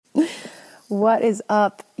What is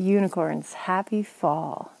up, unicorns? Happy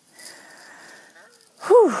fall.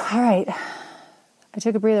 Whew, all right. I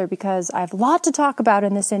took a breather because I have a lot to talk about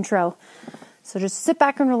in this intro. So just sit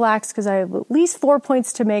back and relax because I have at least 4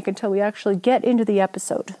 points to make until we actually get into the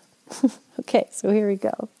episode. Okay, so here we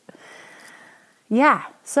go. Yeah,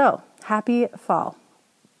 so happy fall.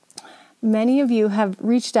 Many of you have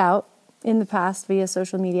reached out in the past via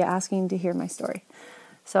social media asking to hear my story.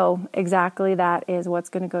 So exactly that is what's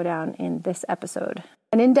going to go down in this episode.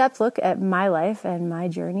 An in-depth look at my life and my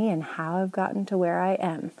journey and how I've gotten to where I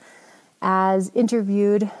am, as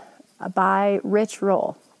interviewed by Rich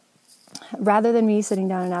Roll. Rather than me sitting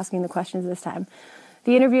down and asking the questions this time,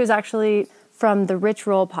 the interview is actually from the Rich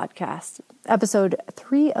Roll podcast, episode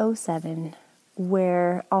 307,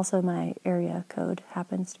 where also my area code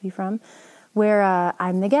happens to be from, where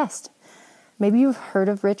I'm the guest. Maybe you've heard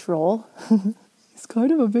of Rich Roll. It's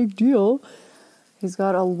kind of a big deal. He's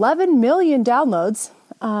got 11 million downloads.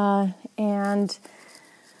 And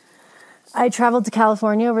I traveled to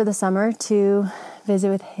California over the summer to visit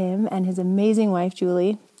with him and his amazing wife,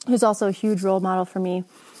 Julie, who's also a huge role model for me.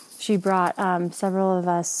 She brought several of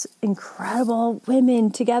us incredible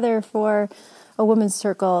women together for a women's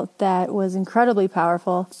circle that was incredibly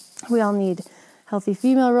powerful. We all need healthy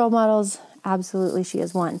female role models. Absolutely, she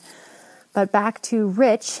is one. But back to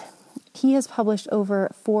Rich. He has published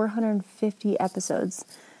over 450 episodes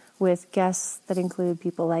with guests that include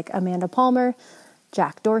people like Amanda Palmer,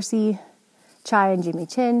 Jack Dorsey, Chai and Jimmy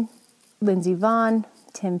Chin, Lindsey Vonn,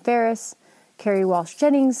 Tim Ferriss, Carrie Walsh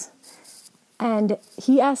Jennings, and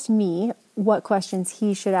he asked me what questions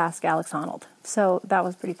he should ask Alex Honnold. So that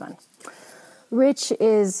was pretty fun. Rich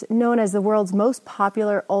is known as the world's most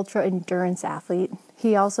popular ultra-endurance athlete.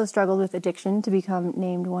 He also struggled with addiction to become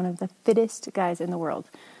named one of the fittest guys in the world.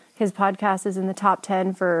 His podcast is in the top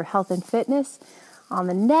 10 for health and fitness on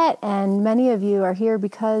the net, and many of you are here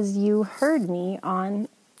because you heard me on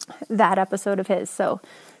that episode of his. So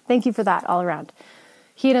thank you for that all around.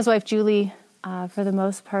 He and his wife, Julie, for the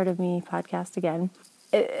most part of me podcast again,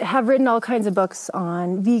 have written all kinds of books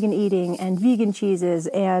on vegan eating and vegan cheeses,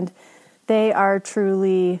 and they are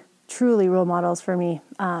truly role models for me.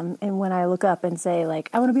 And when I look up and say,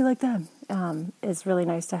 like, I want to be like them, it's really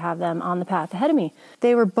nice to have them on the path ahead of me.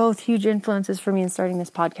 They were both huge influences for me in starting this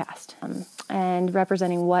podcast and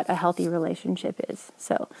representing what a healthy relationship is.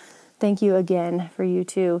 So thank you again for you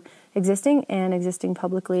two existing and existing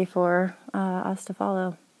publicly for us to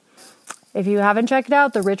follow. If you haven't checked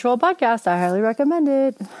out the Rich Roll podcast, I highly recommend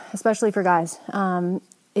it, especially for guys.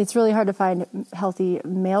 It's really hard to find healthy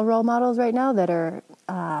male role models right now that are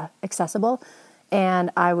accessible,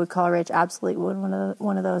 and I would call Rich absolutely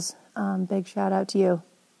one of those. Big shout out to you.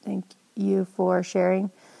 Thank you for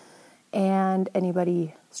sharing. And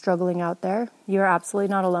anybody struggling out there, you're absolutely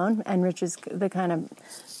not alone. And Rich is the kind of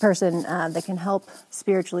person that can help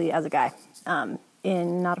spiritually as a guy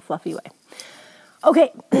in not a fluffy way.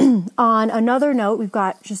 Okay, on another note, we've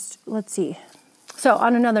got let's see. So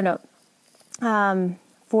on another note,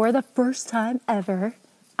 for the first time ever,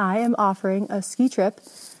 I am offering a ski trip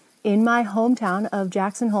in my hometown of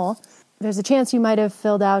Jackson Hole. There's a chance you might have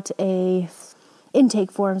filled out a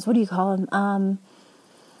intake forms. What do you call them?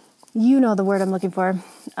 You know the word I'm looking for,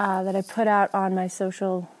 that I put out on my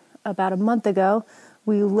social about a month ago.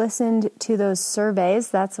 We listened to those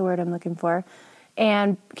surveys. That's the word I'm looking for.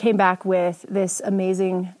 And came back with this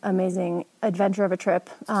amazing adventure of a trip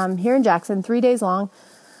here in Jackson, 3 days long.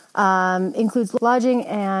 Includes lodging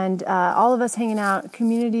and all of us hanging out,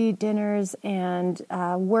 community dinners, and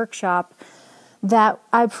workshop that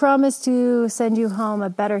I promise to send you home a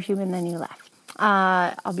better human than you left.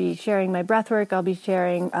 I'll be sharing my breath work. I'll be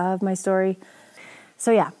sharing of my story.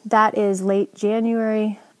 So yeah, that is late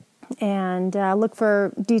January, and look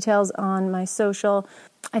for details on my social.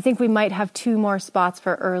 I think we might have 2 more spots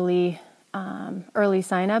for early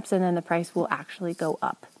signups, and then the price will actually go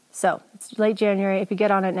up. So it's late January. If you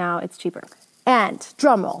get on it now, it's cheaper. And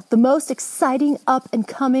drumroll, the most exciting up and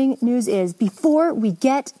coming news is, before we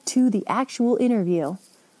get to the actual interview,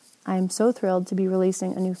 I'm so thrilled to be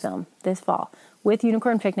releasing a new film this fall with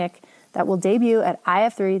Unicorn Picnic that will debut at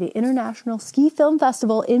IF3, the International Ski Film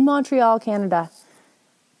Festival in Montreal, Canada.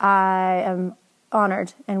 I am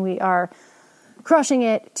honored, and we are crushing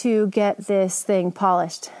it to get this thing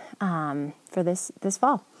polished for this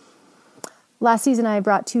fall. Last season, I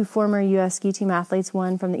brought 2 former U.S. ski team athletes,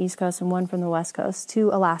 one from the East Coast and one from the West Coast,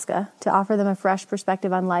 to Alaska to offer them a fresh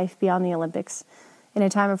perspective on life beyond the Olympics in a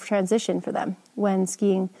time of transition for them when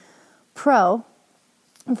skiing pro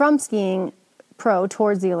towards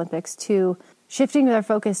the Olympics to shifting their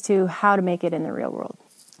focus to how to make it in the real world.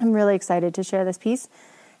 I'm really excited to share this piece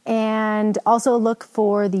And also look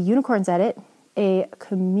for the Unicorns Edit, a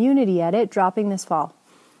community edit dropping this fall.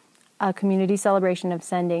 A community celebration of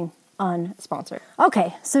sending unsponsored.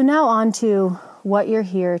 Okay, so now on to what you're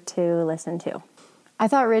here to listen to. I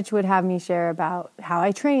thought Rich would have me share about how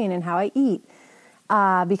I train and how I eat,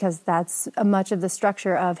 because that's much of the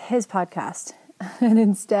structure of his podcast. And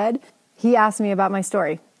instead, he asked me about my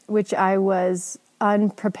story, which I was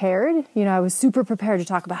unprepared. I was super prepared to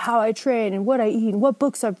talk about how I train and what I eat and what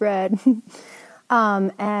books I've read.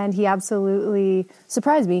 And he absolutely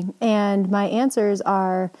surprised me. And my answers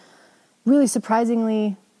are really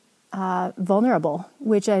surprisingly vulnerable,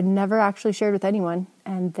 which I never actually shared with anyone,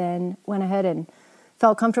 and then went ahead and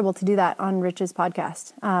felt comfortable to do that on Rich's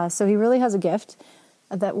podcast. So he really has a gift,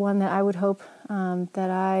 that I would hope that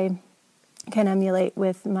I can emulate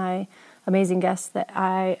with my amazing guests that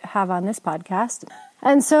I have on this podcast.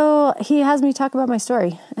 And so he has me talk about my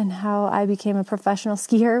story and how I became a professional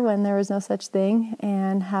skier when there was no such thing,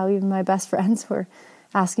 and how even my best friends were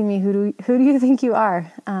asking me, who do you think you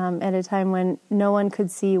are, at a time when no one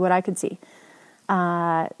could see what I could see.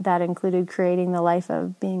 That included creating the life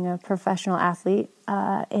of being a professional athlete,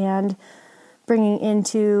 and bringing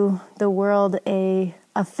into the world a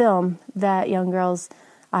film that young girls,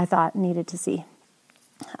 I thought, needed to see,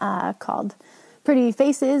 called Pretty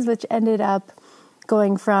Faces, which ended up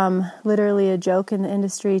going from literally a joke in the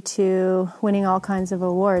industry to winning all kinds of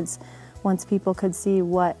awards once people could see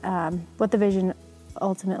what the vision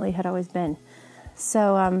ultimately had always been.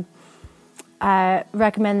 So I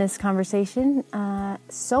recommend this conversation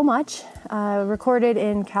so much. Recorded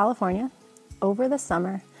in California over the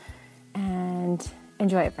summer, and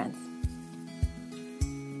enjoy it, friends.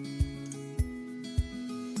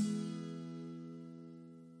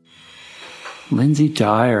 Lindsay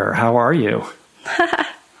Dyer, how are you?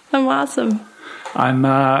 I'm awesome. I'm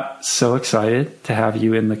so excited to have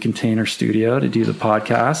you in the Container Studio to do the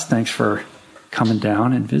podcast. Thanks for coming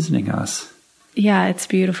down and visiting us. Yeah, it's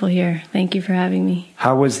beautiful here. Thank you for having me.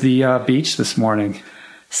 How was the beach this morning?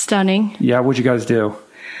 Stunning. Yeah, what'd you guys do?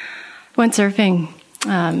 Went surfing,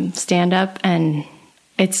 stand up, and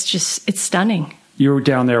it's stunning. You were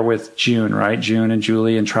down there with June, right? June and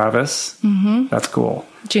Julie and Travis? Mm-hmm. That's cool.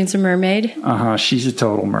 June's a mermaid. Uh-huh. She's a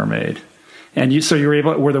total mermaid. And you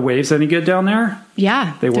were the waves any good down there?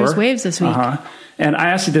 Yeah, there's waves this week. Uh-huh. And I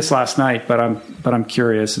asked you this last night, but I'm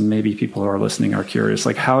curious, and maybe people who are listening are curious.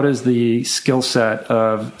 Like, how does the skill set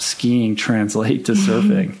of skiing translate to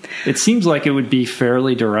surfing? It seems like it would be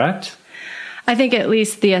fairly direct. I think at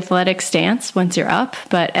least the athletic stance once you're up,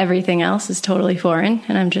 but everything else is totally foreign,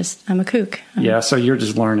 and I'm a kook. Yeah, so you're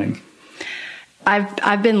just learning.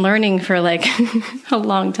 I've been learning for like a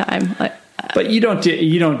long time. But you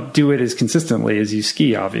don't do it as consistently as you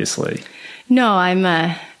ski, obviously. No,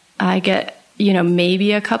 I get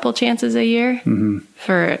maybe a couple chances a year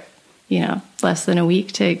for less than a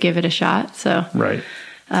week to give it a shot. So right.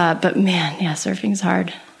 But man, yeah, surfing's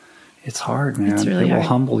hard. It's hard, man. It's really hard. It will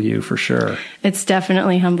humble you for sure. It's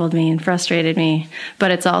definitely humbled me and frustrated me. But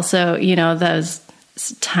it's also, those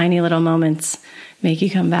tiny little moments make you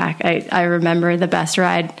come back. I remember the best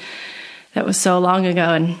ride that was so long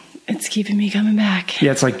ago, and it's keeping me coming back.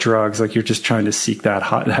 Yeah, it's like drugs. Like you're just trying to seek that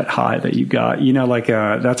high that you got.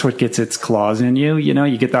 That's what gets its claws in you.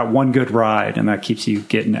 You get that one good ride, and that keeps you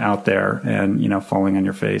getting out there and falling on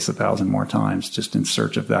your face 1,000 more times, just in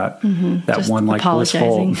search of that just one like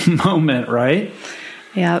blissful moment, right?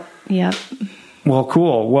 Yep. Well,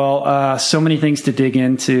 cool. Well, so many things to dig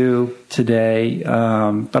into today,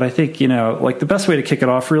 but I think the best way to kick it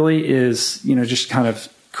off really is just kind of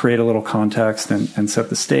create a little context and set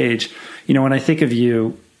the stage. When I think of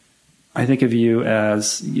you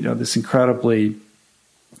as, this incredibly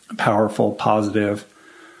powerful, positive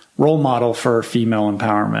role model for female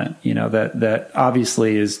empowerment, that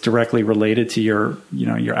obviously is directly related to your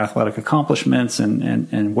athletic accomplishments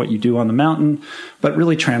and what you do on the mountain, but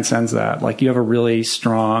really transcends that. Like you have a really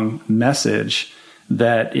strong message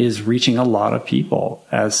that is reaching a lot of people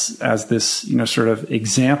as this, sort of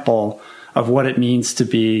example of what it means to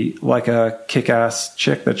be like a kick-ass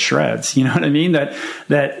chick that shreds. You know what I mean?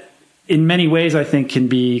 That in many ways I think can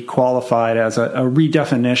be qualified as a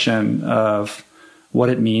redefinition of what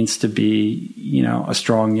it means to be, a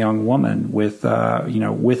strong young woman with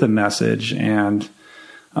a message and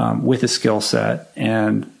with a skill set.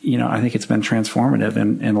 And, I think it's been transformative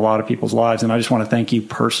in a lot of people's lives. And I just want to thank you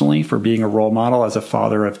personally for being a role model as a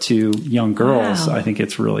father of 2 young girls. Wow. I think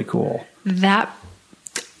it's really cool. That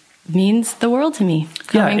means the world to me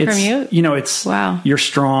coming from you. It's wow. You're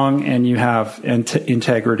strong and you have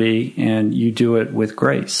integrity and you do it with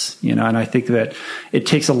grace, and I think that it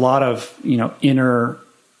takes a lot of, inner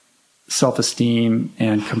self-esteem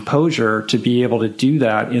and composure to be able to do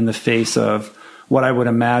that in the face of what I would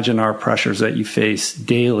imagine are pressures that you face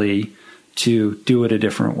daily to do it a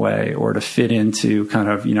different way or to fit into kind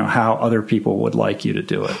of, how other people would like you to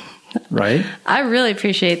do it. Right? I really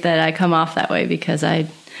appreciate that I come off that way, because I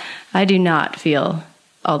do not feel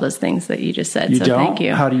all those things that you just said. You so don't? Thank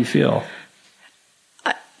you. How do you feel?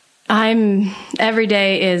 Every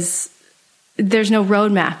day there's no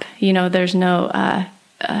roadmap, there's no,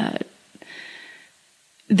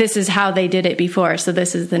 this is how they did it before, so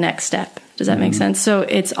this is the next step. Does that make sense? So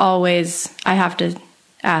it's always, I have to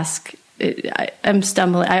ask, I'm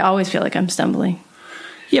stumbling. I always feel like I'm stumbling.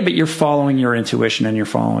 Yeah, but you're following your intuition and you're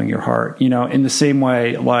following your heart, in the same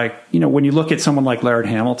way, like, when you look at someone like Laird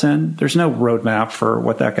Hamilton, there's no roadmap for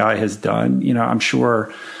what that guy has done. I'm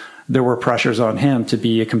sure there were pressures on him to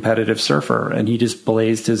be a competitive surfer, and he just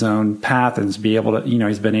blazed his own path and he's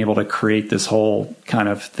been able to create this whole kind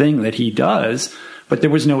of thing that he does, but there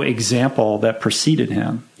was no example that preceded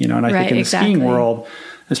him, and I think in the skiing world,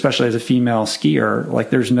 especially as a female skier, like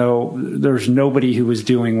there's nobody who was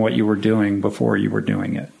doing what you were doing before you were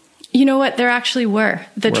doing it. You know what? There actually were.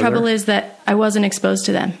 The trouble is that I wasn't exposed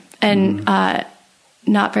to them, and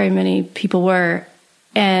not very many people were.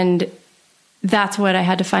 And that's what I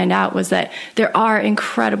had to find out, was that there are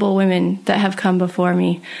incredible women that have come before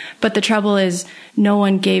me. But the trouble is no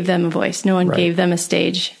one gave them a voice. No one gave them a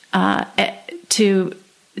stage to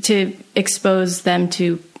expose them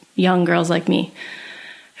to young girls like me,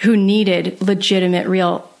 who needed legitimate,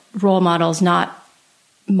 real role models, not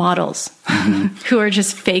models who are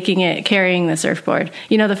just faking it, carrying the surfboard.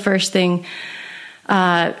 The first thing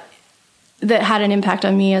that had an impact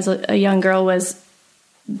on me as a young girl was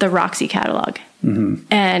the Roxy catalog.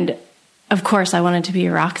 And of course I wanted to be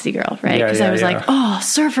a Roxy girl, right? Because I was like, oh,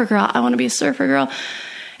 surfer girl. I want to be a surfer girl.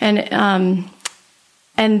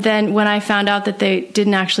 And then when I found out that they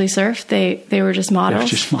didn't actually surf, they were just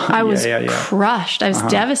models. I was crushed. I was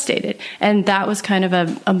devastated. And that was kind of a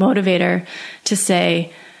motivator to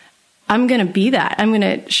say, I'm going to be that. I'm going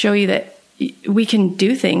to show you that we can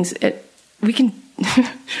do things. We can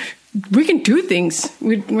do things.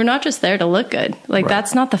 We're not just there to look good.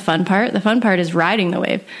 That's not the fun part. The fun part is riding the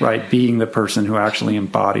wave. Right. Being the person who actually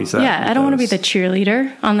embodies that. Yeah. I don't want to be the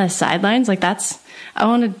cheerleader on the sidelines.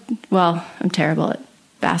 I'm terrible at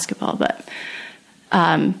basketball, but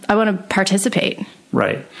I want to participate.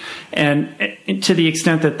 Right. And to the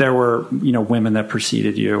extent that there were, women that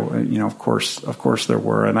preceded you, of course there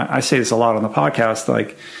were. And I say this a lot on the podcast,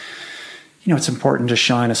 like, it's important to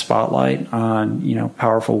shine a spotlight on,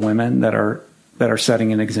 powerful women that are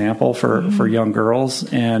setting an example for young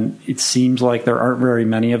girls. And it seems like there aren't very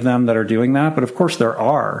many of them that are doing that. But of course there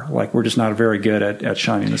are. Like, we're just not very good at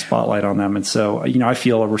shining the spotlight on them. And so, I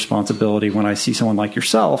feel a responsibility when I see someone like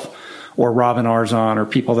yourself or Robin Arzon or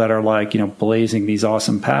people that are like, blazing these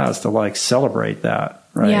awesome paths to like celebrate that.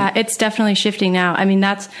 Right. Yeah, it's definitely shifting now. I mean,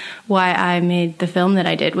 that's why I made the film that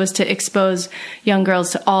I did, was to expose young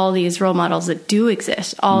girls to all these role models that do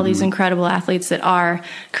exist, all these incredible athletes that are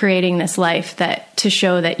creating this life, that to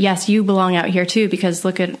show that, yes, you belong out here too, because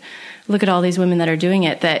look at all these women that are doing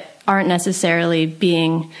it that aren't necessarily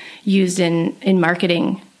being used in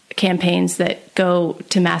marketing campaigns that go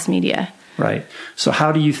to mass media. Right. So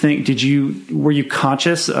how do you think, were you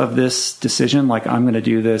conscious of this decision? Like, I'm going to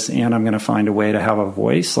do this and I'm going to find a way to have a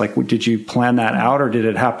voice. Like, did you plan that out, or did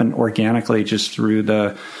it happen organically just through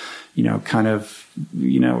the, kind of,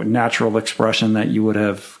 natural expression that you would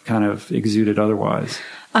have kind of exuded otherwise?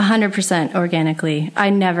 100% organically. I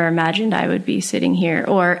never imagined I would be sitting here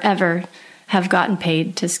or ever have gotten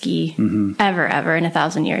paid to ski ever in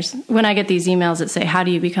 1,000 years. When I get these emails that say, how do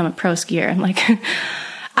you become a pro skier? I'm like,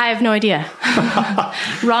 I have no idea.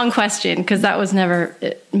 Wrong question, because that was never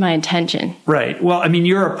my intention. Right. Well, I mean,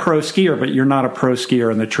 you're a pro skier, but you're not a pro skier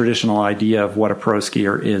in the traditional idea of what a pro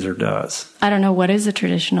skier is or does. I don't know. What is a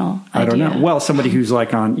traditional idea? I don't know. Well, somebody who's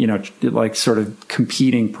like on, like sort of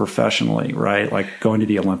competing professionally, right? Like going to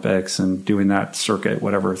the Olympics and doing that circuit,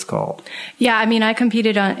 whatever it's called. Yeah. I mean, I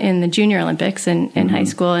competed in the Junior Olympics in high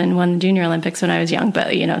school and won the Junior Olympics when I was young, but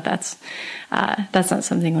that's not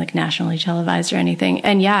something like nationally televised or anything.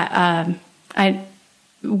 And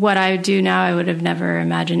what I do now, I would have never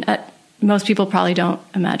imagined. Most people probably don't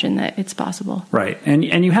imagine that it's possible. Right. And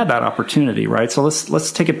you had that opportunity, right? So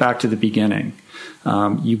let's take it back to the beginning.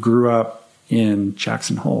 You grew up in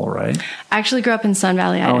Jackson Hole, right? I actually grew up in Sun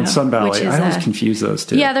Valley, Idaho. Oh, in Sun Valley. I always confuse those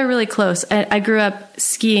two. Yeah, they're really close. I grew up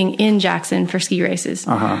skiing in Jackson for ski races.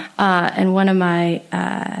 And one of my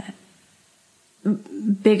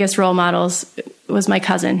biggest role models was my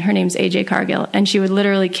cousin. Her name's AJ Cargill, and she would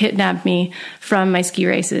literally kidnap me from my ski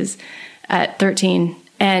races at 13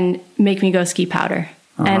 and make me go ski powder.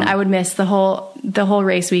 And I would miss the whole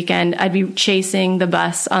race weekend. I'd be chasing the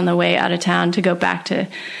bus on the way out of town to go back to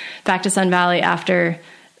Sun Valley after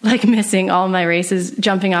like missing all my races,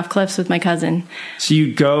 jumping off cliffs with my cousin. So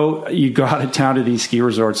you go out of town to these ski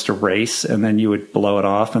resorts to race, and then you would blow it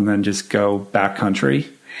off and then just go backcountry?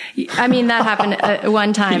 I mean, that happened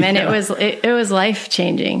one time, and it was life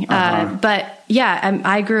changing. But yeah,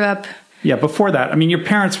 I grew up. Yeah, before that, I mean, your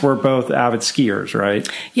parents were both avid skiers, right?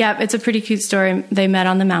 Yeah, it's a pretty cute story. They met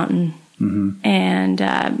on the mountain, and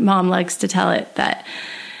Mom likes to tell it that,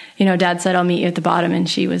 Dad said, "I'll meet you at the bottom," and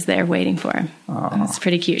she was there waiting for him. It's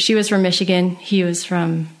pretty cute. She was from Michigan. He was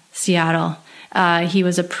from Seattle. He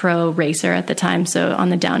was a pro racer at the time, so on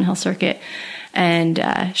the downhill circuit, and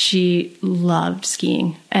she loved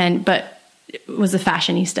skiing, but was a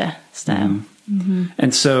fashionista style.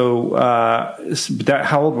 And so,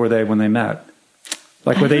 how old were they when they met?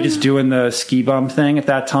 Like, were they just doing the ski bum thing at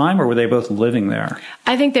that time, or were they both living there?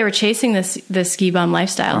 I think they were chasing the ski bum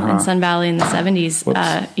lifestyle in Sun Valley in the 70s.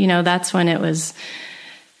 That's when it was,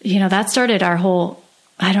 that started our whole,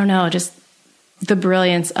 I don't know, just the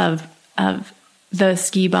brilliance of the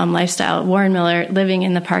ski bum lifestyle. Warren Miller living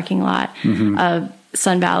in the parking lot of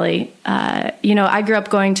Sun Valley. I grew up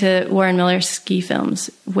going to Warren Miller ski films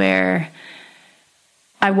where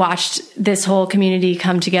I watched this whole community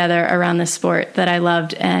come together around this sport that I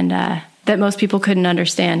loved and that most people couldn't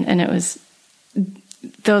understand. And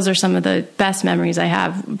those are some of the best memories I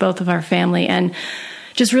have, both of our family and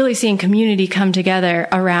just really seeing community come together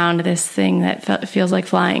around this thing that feels like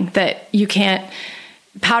flying, that you can't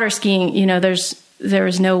powder skiing. There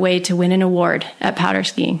was no way to win an award at powder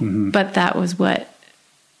skiing, but that was what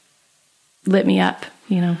lit me up.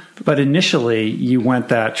 But initially you went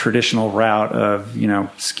that traditional route of,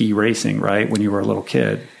 ski racing, right? When you were a little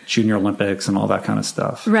kid, Junior Olympics and all that kind of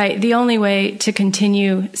stuff. Right. The only way to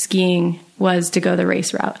continue skiing was to go the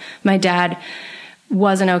race route. My dad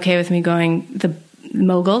wasn't okay with me going the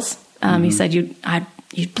moguls. He said, you'd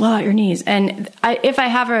blow out your knees. And if I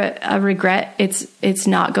have a regret, it's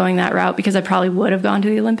not going that route, because I probably would have gone to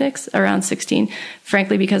the Olympics around 16,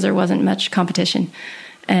 frankly, because there wasn't much competition.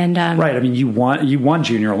 And right. I mean, you won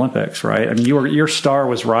Junior Olympics, right? I mean, your star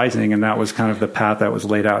was rising, and that was kind of the path that was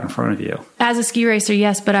laid out in front of you. As a ski racer,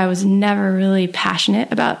 yes, but I was never really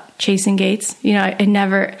passionate about chasing gates. I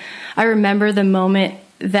remember the moment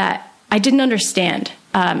that I didn't understand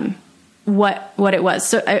what it was.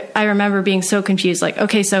 So I remember being so confused. Like,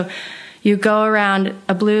 okay, so you go around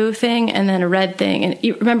a blue thing and then a red thing, and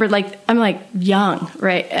you remember, like, I'm like young,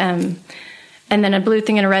 right? And then a blue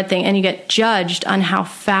thing and a red thing, and you get judged on how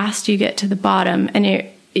fast you get to the bottom. And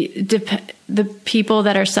the people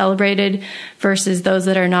that are celebrated versus those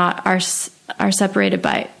that are not are separated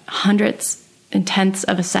by hundredths and tenths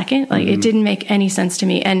of a second. Like, it didn't make any sense to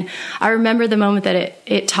me. And I remember the moment that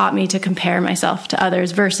it taught me to compare myself to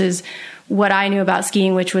others versus what I knew about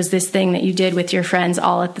skiing, which was this thing that you did with your friends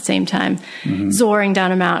all at the same time, soaring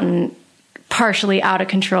down a mountain, partially out of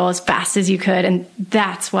control as fast as you could. And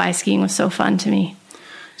that's why skiing was so fun to me.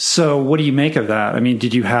 So what do you make of that? I mean,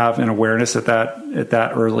 did you have an awareness at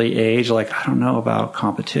that early age? Like, I don't know about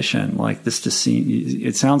competition. Like, this just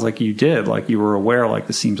it sounds like you did. Like, you were aware, like,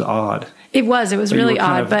 this seems odd. It was really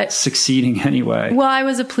odd, but succeeding anyway. Well, I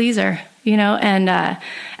was a pleaser, and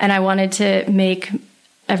I wanted to make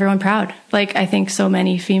everyone proud. Like, I think so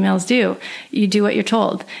many females do. You do what you're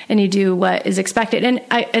told and you do what is expected. And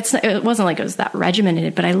it wasn't like it was that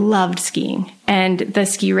regimented, but I loved skiing, and the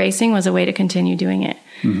ski racing was a way to continue doing it.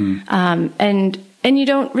 And you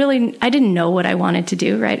don't really, I didn't know what I wanted to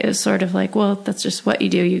do, right? It was sort of like, well, that's just what you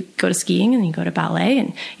do. You go to skiing and you go to ballet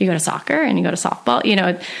and you go to soccer and you go to softball.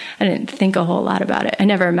 I didn't think a whole lot about it. I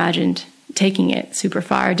never imagined taking it super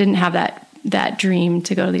far. I didn't have that dream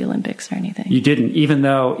to go to the Olympics or anything. You didn't, even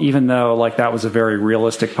though like that was a very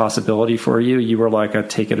realistic possibility for you, you were like a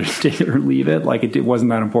take it or leave it. Like, it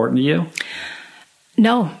wasn't that important to you?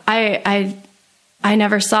 No, I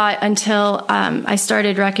never saw it until I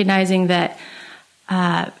started recognizing that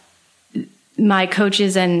my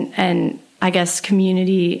coaches and I guess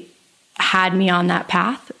community had me on that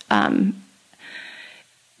path.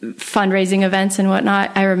 Fundraising events and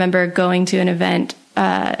whatnot. I remember going to an event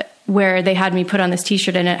where they had me put on this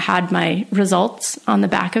T-shirt and it had my results on the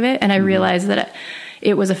back of it. And I realized that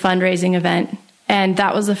it was a fundraising event. And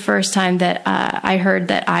that was the first time that I heard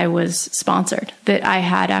that I was sponsored, that I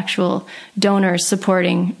had actual donors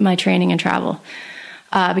supporting my training and travel.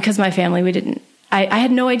 Because my family, I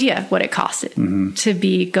had no idea what it costed to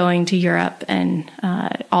be going to Europe and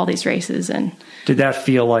all these races. And Did that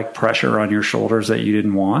feel like pressure on your shoulders that you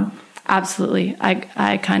didn't want? Absolutely.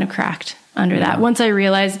 I kind of cracked under that. Once I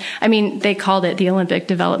realized, I mean, they called it the Olympic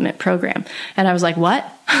Development Program. And I was like, what?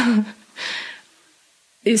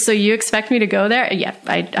 So you expect me to go there? Yeah,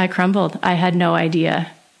 I crumbled. I had no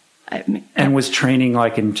idea. And was training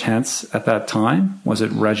like intense at that time? Was it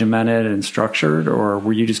regimented and structured, or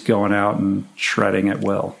were you just going out and shredding at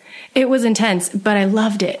will? It was intense, but I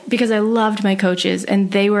loved it because I loved my coaches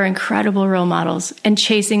and they were incredible role models, and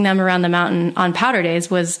chasing them around the mountain on powder days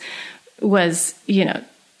was, you know,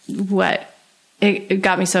 what it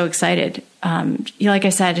got me so excited. Like I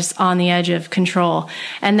said, just on the edge of control.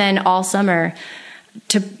 And then all summer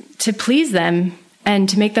to please them and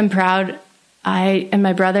to make them proud, I and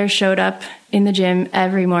my brother showed up in the gym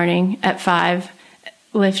every morning at 5,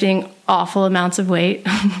 lifting awful amounts of weight,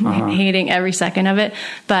 hating every second of it.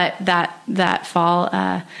 But that fall,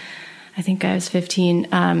 I think I was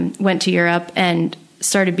 15, went to Europe and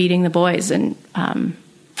started beating the boys. I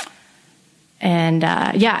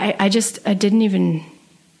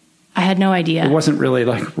had no idea. It wasn't really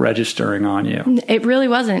like registering on you. It really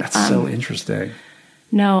wasn't. That's so interesting.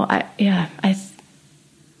 No, I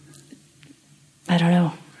don't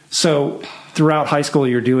know. So throughout high school,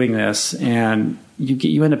 you're doing this, and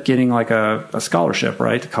you end up getting like a scholarship,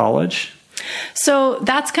 right, to college? So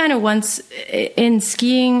that's kind of once in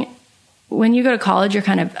skiing, when you go to college, you're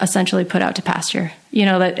kind of essentially put out to pasture. You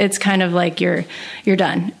know, that it's kind of like you're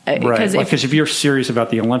done. Right. Because if you're serious about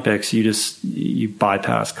the Olympics, you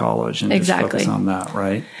bypass college and just focus on that,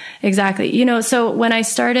 right? Exactly. You know, so when I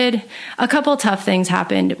started, a couple tough things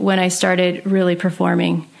happened when I started really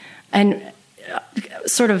performing, and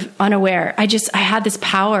sort of unaware. I had this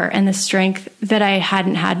power and this strength that I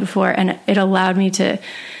hadn't had before. And it allowed me to,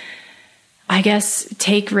 I guess,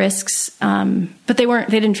 take risks. But they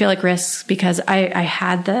didn't feel like risks because I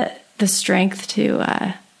had the strength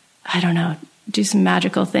to, do some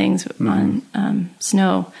magical things on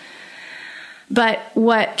snow. But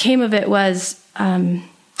what came of it was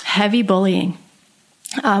heavy bullying.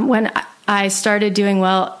 When I started doing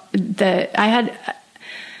well, I had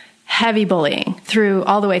heavy bullying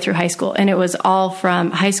all the way through high school. And it was all from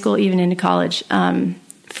high school, even into college,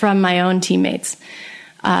 from my own teammates.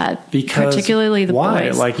 Because particularly the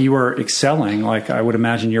boys. Like you were excelling. Like I would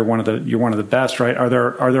imagine you're one of the best, right? Are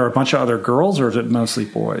there a bunch of other girls, or is it mostly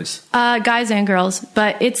boys? Guys and girls,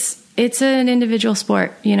 but it's an individual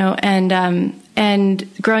sport, you know, and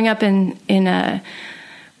growing up in a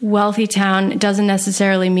wealthy town doesn't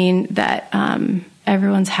necessarily mean that,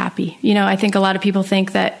 everyone's happy. You know, I think a lot of people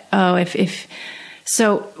think that, I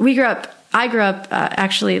grew up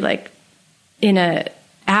actually like in a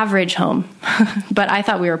average home, but I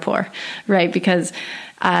thought we were poor, right? Because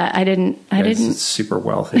I didn't super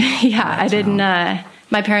wealthy. Yeah, I didn't.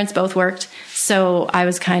 My parents both worked, so I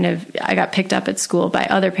got picked up at school by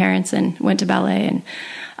other parents and went to ballet. And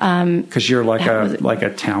because you're like a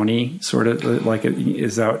townie sort of,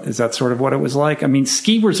 is that sort of what it was like? I mean,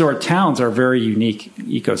 ski resort towns are very unique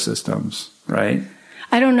ecosystems, right?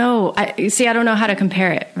 I don't know. I don't know how to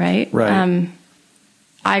compare it, right? Right.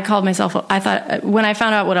 I called myself, I thought, when I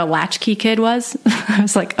found out what a latchkey kid was, I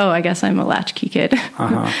was like, oh, I guess I'm a latchkey kid.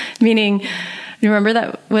 Meaning, you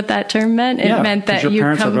remember what that term meant? It meant that your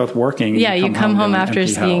parents are both working. Yeah, you come home after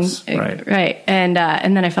skiing. House. Right. Right. And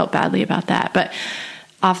then I felt badly about that. But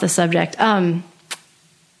off the subject.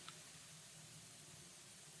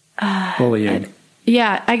 Bullying.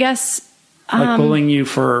 Yeah, I guess. Like bullying you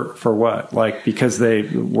for what? Like because they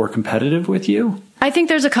were competitive with you? I think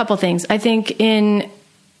there's a couple things. I think in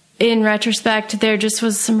retrospect, there just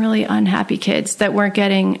was some really unhappy kids that weren't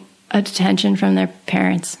getting attention from their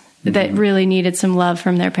parents, that really needed some love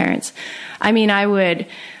from their parents. I mean, I would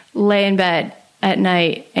lay in bed at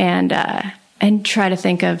night and try to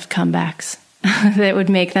think of comebacks that would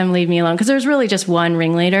make them leave me alone. Because there was really just one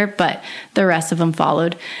ringleader, but the rest of them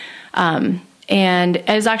followed. And it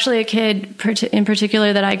was actually a kid in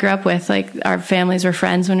particular that I grew up with. Like, our families were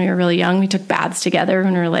friends when we were really young. We took baths together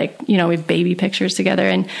when we were like, you know, we have baby pictures together.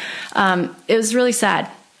 And it was really sad.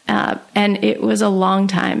 And it was a long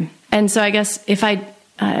time. And so I guess if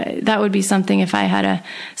that would be something, if I had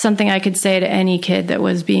something I could say to any kid that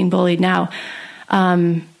was being bullied now.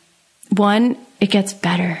 One, it gets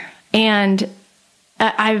better. And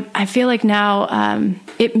I feel like now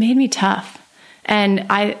it made me tough. And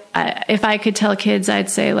if I could tell kids, I'd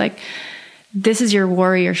say, like, this is your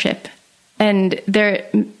warriorship. And there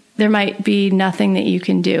might be nothing that you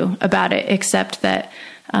can do about it, except that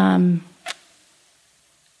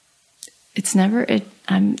it's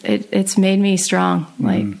made me strong.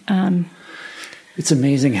 Like, it's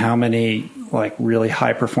amazing how many like really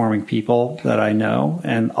high performing people that I know,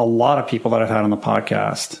 and a lot of people that I've had on the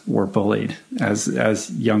podcast were bullied as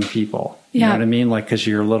young people. You know what I mean? Like, because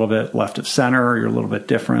you're a little bit left of center, or you're a little bit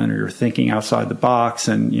different, or you're thinking outside the box,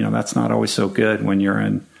 and that's not always so good when you're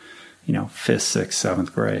in 5th, 6th,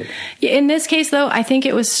 7th grade. In this case, though, I think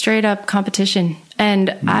it was straight up competition,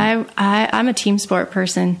 and I'm a team sport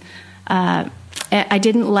person. I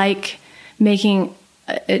didn't like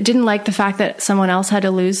the fact that someone else had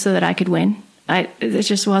to lose so that I could win. It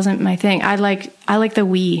just wasn't my thing. I like the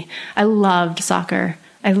we. I loved soccer.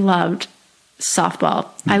 I loved softball.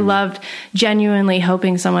 I loved genuinely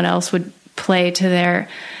hoping someone else would play to their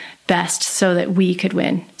best so that we could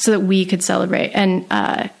win, so that we could celebrate.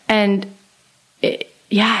 I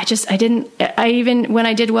even when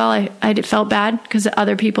I did well, I felt bad because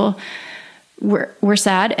other people were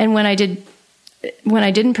sad. And when I didn't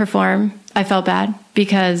perform, I felt bad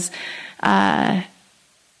because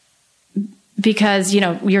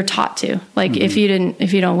you're taught to, like, if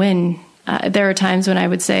you don't win, there are times when I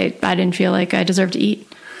would say I didn't feel like I deserved to eat.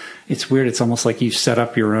 It's weird. It's almost like you set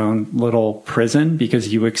up your own little prison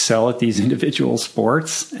because you excel at these individual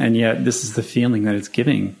sports, and yet this is the feeling that it's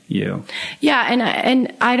giving you. Yeah,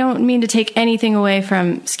 and I don't mean to take anything away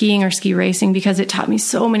from skiing or ski racing, because it taught me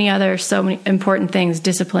so many important things,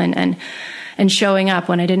 discipline and showing up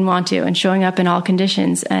when I didn't want to, and showing up in all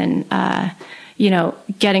conditions, and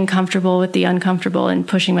getting comfortable with the uncomfortable and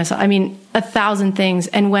pushing myself. I mean, 1,000 things.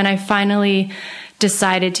 And when I finally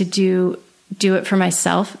decided to do it for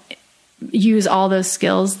myself, use all those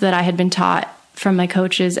skills that I had been taught from my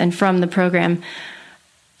coaches and from the program,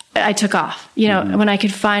 I took off. When I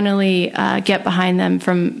could finally get behind them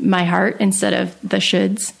from my heart instead of the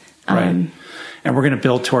shoulds. Right. And we're going to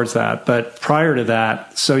build towards that. But prior to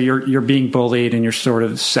that, so you're being bullied and you're sort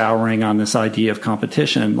of souring on this idea of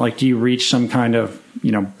competition. Like, do you reach some kind of,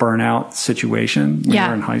 burnout situation when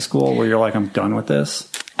you're in high school where you're like, I'm done with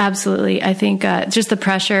this? Absolutely. I think just the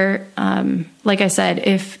pressure, like I said,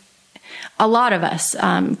 if a lot of us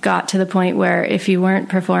got to the point where if you weren't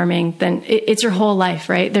performing, then it's your whole life,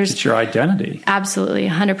 right? It's your identity. Absolutely.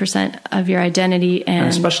 100% of your identity. And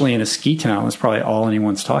especially in a ski town, that's probably all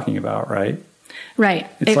anyone's talking about, right? Right.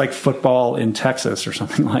 It's like football in Texas or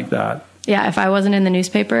something like that. Yeah. If I wasn't in the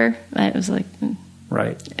newspaper, it was like,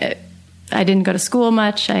 right. I didn't go to school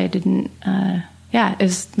much. I didn't, it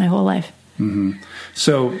was my whole life. Mm-hmm.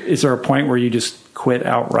 So is there a point where you just quit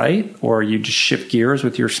outright, or you just shift gears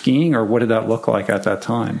with your skiing, or what did that look like at that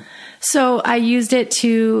time? So I used it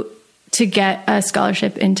to get a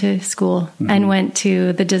scholarship into school, and went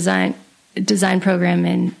to the design program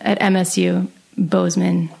at MSU,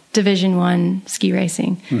 Bozeman, Division I ski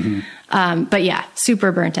racing. But yeah,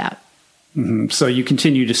 super burnt out. So you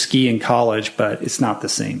continue to ski in college, but it's not the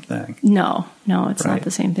same thing. No, it's not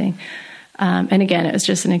the same thing. And again, it was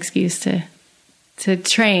just an excuse to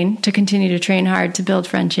continue to train hard, to build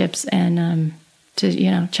friendships, and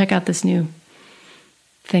to check out this new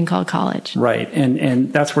thing called college. Right,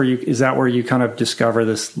 and that's where is that where you kind of discover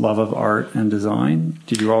this love of art and design?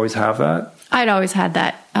 Did you always have that? I'd always had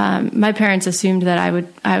that. My parents assumed that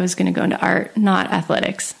I was going to go into art, not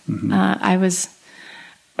athletics.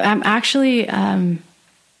 I'm actually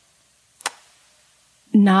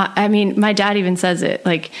not. I mean, my dad even says it,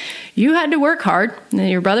 like, you had to work hard, and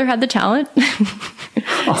your brother had the talent.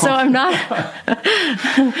 So I'm not.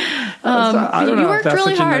 I don't know if that's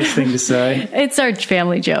really such a hard. nice thing to say. It's our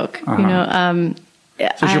family joke, So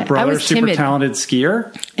is your brother super talented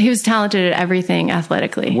skier? He was talented at everything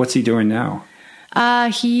athletically. What's he doing now?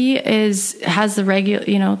 He has the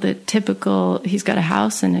regular, the typical. He's got a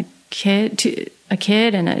house and a kid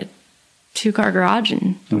and a 2-car garage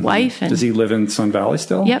and a wife. And does he live in Sun Valley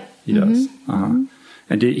still? Yep, he does. And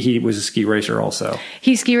he was a ski racer also.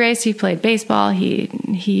 He ski raced. He played baseball. He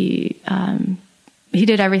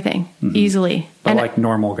did everything easily. But like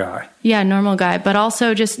normal guy. Yeah, normal guy. But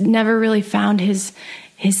also just never really found his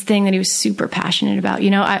thing that he was super passionate about.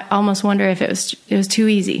 I almost wonder if it was too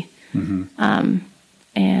easy.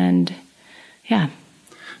 And yeah.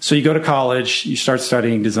 So you go to college, you start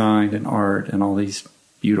studying design and art and all these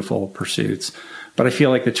beautiful pursuits. But I feel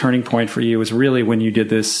like the turning point for you was really when you did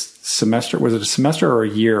this semester. Was it a semester or a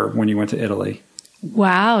year when you went to Italy?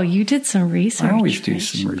 Wow, you did some research. I always do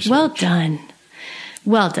some research. Well done.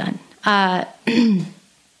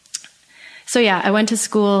 So yeah, I went to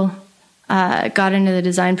school, got into the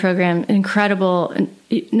design program. Incredible.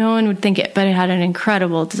 No one would think it, but it had an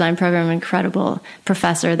incredible design program, incredible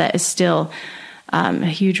professor that is still a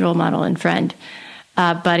huge role model and friend.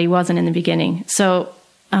 But he wasn't in the beginning. So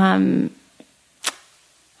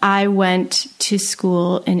I went to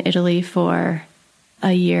school in Italy for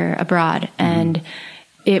a year abroad, and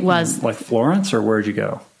it was like Florence, or where'd you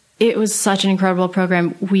go? It was such an incredible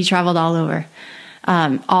program. We traveled all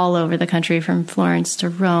over the country, from Florence to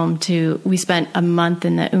Rome we spent a month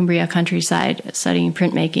in the Umbria countryside studying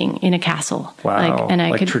printmaking in a castle. Wow.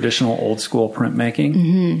 Like traditional old school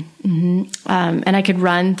printmaking? And I could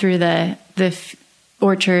run through the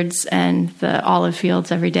orchards and the olive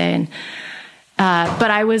fields every day. And,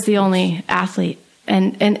 but I was the only athlete,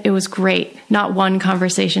 and it was great. Not one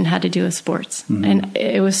conversation had to do with sports. And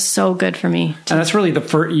it was so good for me. And that's really the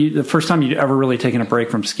first time you'd ever really taken a break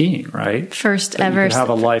from skiing, right? First that ever. You could have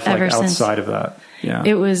a life like outside since. of that. Yeah.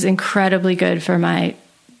 It was incredibly good for my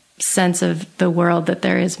sense of the world, that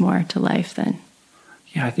there is more to life than.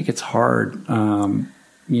 Yeah, I think it's hard.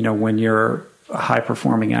 When you're a high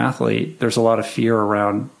performing athlete, there's a lot of fear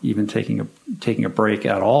around even taking a break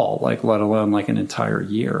at all, like let alone like an entire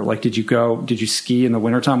year. Like, did you ski in the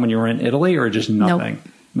wintertime when you were in Italy, or just nothing?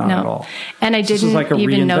 Nope. Not at all. And I didn't like a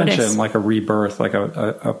even reinvention, notice. like a rebirth, like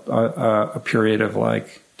a period of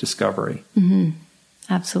like discovery.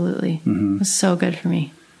 Absolutely. It was so good for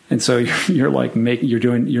me. And so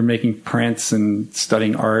you're making prints and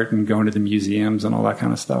studying art and going to the museums and all that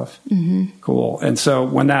kind of stuff. Cool. And so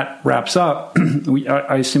when that wraps up,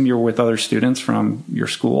 I assume you're with other students from your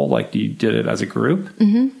school. Like, you did it as a group.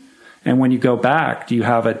 And when you go back, do you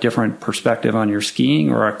have a different perspective on your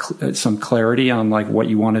skiing, or some clarity on like what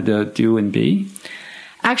you wanted to do and be?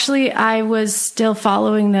 Actually, I was still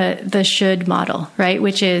following the should model, right?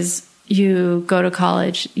 Which is, you go to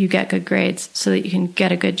college, you get good grades so that you can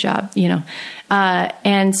get a good job,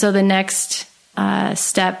 and so the next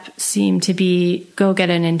step seemed to be go get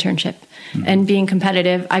an internship. And being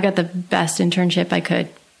competitive, I got the best internship I could.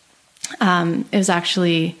 It was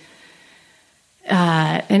actually,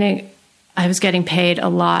 I was getting paid a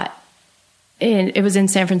lot. It was in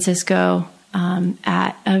San Francisco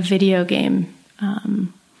at a video game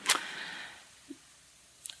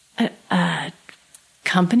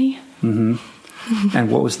company. And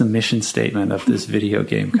what was the mission statement of this video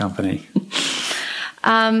game company?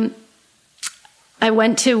 I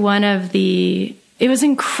went to it was an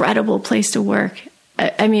incredible place to work.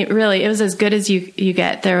 I mean, really, it was as good as you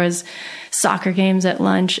get. There was soccer games at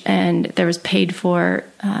lunch, and there was paid for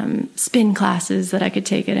spin classes that I could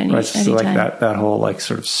take at any so time. Like that whole like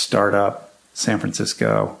sort of startup San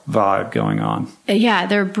Francisco vibe going on. Yeah,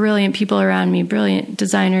 there were brilliant people around me, brilliant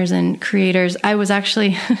designers and creators. I was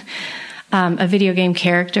actually a video game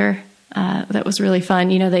character. That was really fun.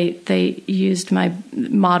 They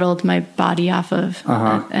modeled my body off of,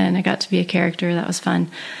 and I got to be a character. That was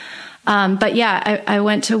fun. But yeah, I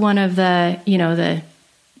went to one of the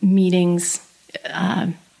meetings,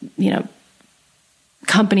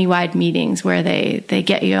 company-wide meetings where they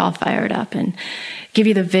get you all fired up and give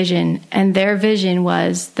you the vision. And their vision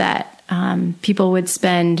was that people would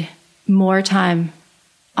spend more time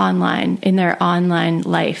online in their online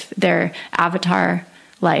life, their avatar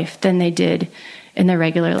life, than they did in their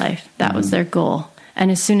regular life. That was their goal. And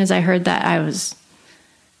as soon as I heard that,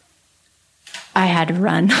 I had to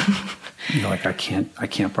run. You're like, I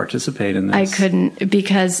can't participate in this. I couldn't,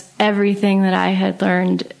 because everything that I had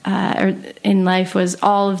learned in life was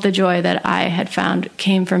all of the joy that I had found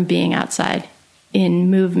came from being outside in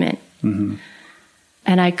movement. And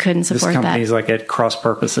I couldn't support that. This company's like at cross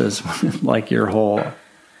purposes, like your whole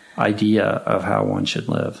idea of how one should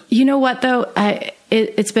live. You know what, though?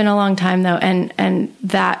 It's been a long time, though, and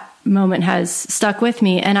that moment has stuck with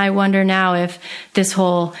me. And I wonder now if this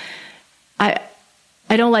whole...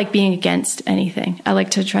 I don't like being against anything. I like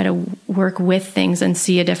to try to work with things and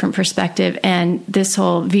see a different perspective. And this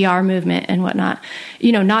whole VR movement and whatnot,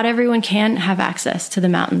 not everyone can have access to the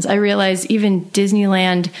mountains. I realize even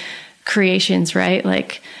Disneyland creations, right?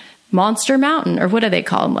 Like Monster Mountain, or what do they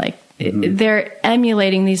call them? Like they're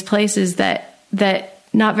emulating these places that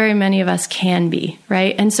not very many of us can be,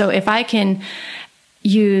 right? And so if I can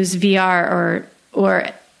use VR or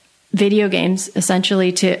video games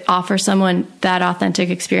essentially to offer someone that authentic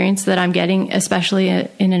experience that I'm getting, especially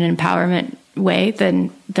in an empowerment way, then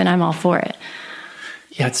I'm all for it.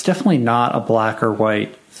 Yeah, it's definitely not a black or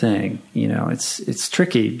white thing. It's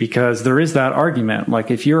tricky, because there is that argument. Like,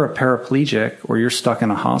 if you're a paraplegic or you're stuck in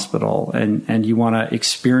a hospital and you want to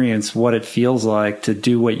experience what it feels like to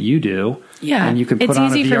do what you do, and you can put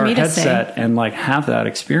on a VR headset and like have that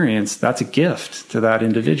experience, that's a gift to that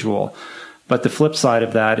individual. But the flip side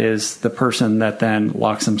of that is the person that then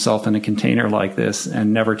locks himself in a container like this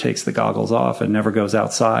and never takes the goggles off and never goes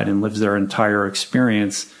outside and lives their entire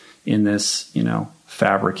experience in this,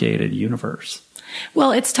 fabricated universe.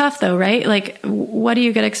 Well, it's tough though, right? Like, what do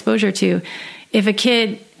you get exposure to? If a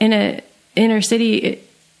kid in inner city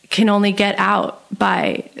can only get out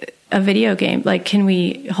by a video game. Like, can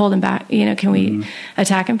we hold him back? Can we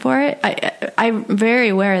attack him for it? I'm very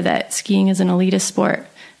aware that skiing is an elitist sport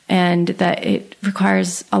and that it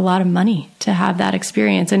requires a lot of money to have that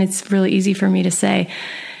experience. And it's really easy for me to say,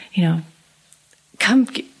 come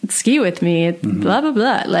ski with me, blah, blah,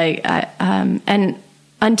 blah. Like, and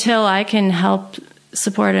until I can help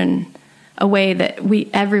support in a way that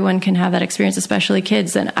everyone can have that experience, especially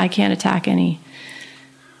kids, then I can't attack any.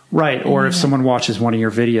 Right. Or if someone watches one of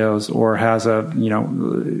your videos or has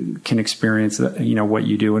can experience what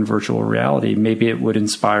you do in virtual reality, maybe it would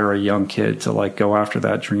inspire a young kid to like go after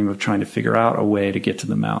that dream of trying to figure out a way to get to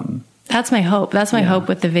the mountain. That's my hope. That's my hope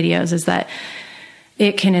with the videos, is that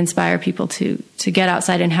it can inspire people to get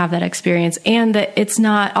outside and have that experience, and that it's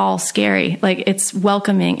not all scary. Like, it's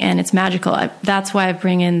welcoming and it's magical. That's why I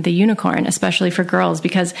bring in the unicorn, especially for girls,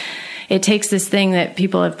 because it takes this thing that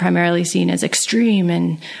people have primarily seen as extreme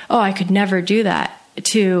and, I could never do that,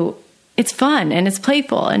 to it's fun and it's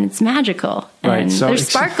playful and it's magical. Right. And so there's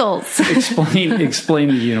sparkles. Explain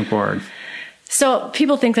the unicorn. So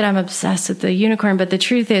people think that I'm obsessed with the unicorn, but the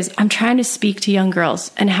truth is I'm trying to speak to young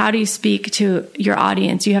girls. And how do you speak to your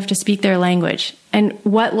audience? You have to speak their language. And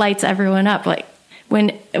what lights everyone up? Like,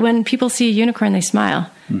 when people see a unicorn, they smile.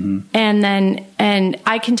 And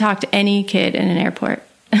I can talk to any kid in an airport.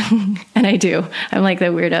 And I do. I'm like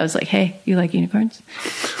that weirdo. I was like, hey, you like unicorns?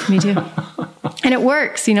 Me too. And it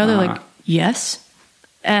works. They're like, yes.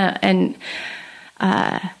 The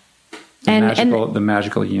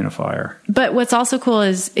magical unifier. But what's also cool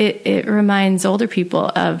is it reminds older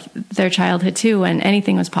people of their childhood too, when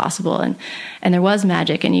anything was possible and there was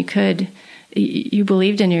magic and you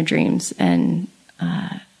believed in your dreams. And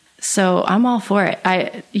so I'm all for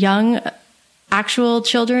it. Young, actual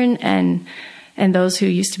children and those who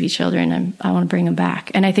used to be children, I want to bring them back.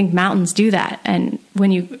 And I think mountains do that. And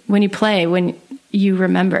when you play, when you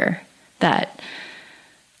remember that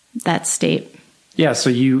state. Yeah, so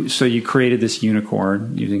you created this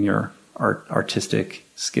unicorn using your artistic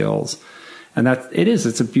skills, and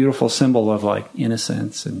it's a beautiful symbol of like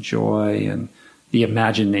innocence and joy and the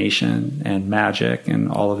imagination and magic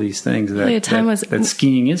and all of these things that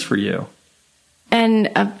skiing is for you. And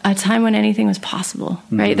a time when anything was possible,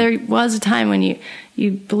 right? There was a time when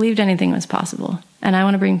you believed anything was possible, and I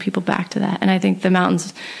want to bring people back to that. And I think the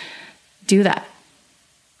mountains do that.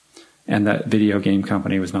 And that video game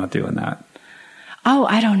company was not doing that. Oh,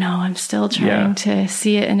 I don't know. I'm still trying to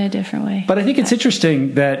see it in a different way. But I think it's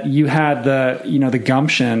interesting that you had the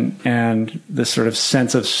gumption and the sort of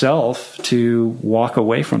sense of self to walk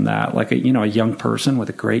away from that, like a young person with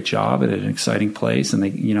a great job at an exciting place,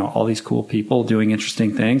 and all these cool people doing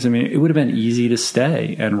interesting things. I mean, it would have been easy to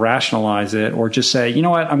stay and rationalize it, or just say, you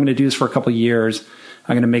know what, I'm going to do this for a couple of years.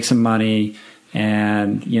 I'm going to make some money.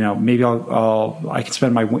 And, maybe I can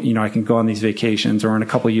spend I can go on these vacations, or in a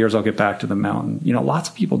couple of years, I'll get back to the mountain. Lots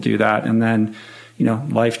of people do that. And then,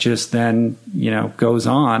 life just then, goes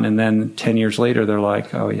on. And then 10 years later, they're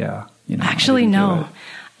like, oh yeah. Actually, no,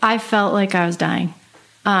 I felt like I was dying.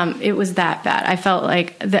 It was that bad. I felt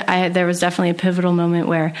like there was definitely a pivotal moment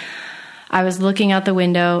where I was looking out the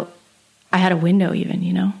window. I had a window even,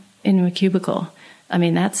 in a cubicle. I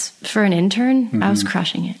mean, that's for an intern. I was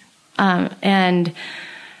crushing it. And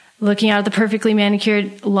looking out at the perfectly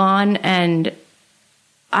manicured lawn, and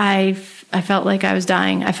I felt like I was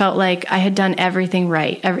dying. I felt like I had done everything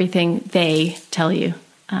right, everything they tell you.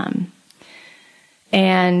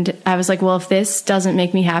 And I was like, well, if this doesn't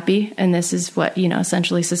make me happy, and this is what,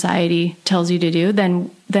 essentially society tells you to do,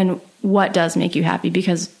 then what does make you happy?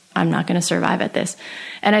 Because I'm not going to survive at this.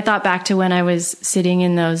 And I thought back to when I was sitting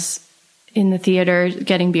in the theater,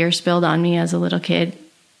 getting beer spilled on me as a little kid,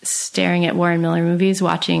 staring at Warren Miller movies,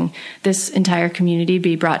 watching this entire community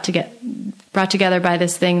be brought together by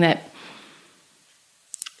this thing that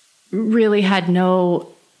really had no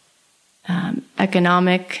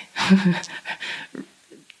economic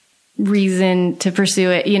reason to pursue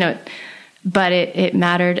it, but it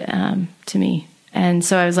mattered to me. And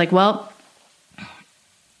so I was like, well,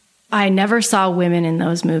 I never saw women in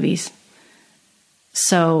those movies,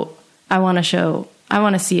 so I want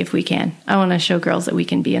to see if we can. I want to show girls that we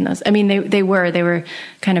can be in those. I mean, they were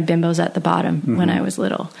kind of bimbos at the bottom when I was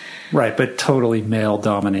little. Right, but totally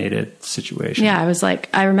male-dominated situation. Yeah, I was like,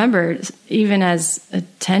 I remember even as a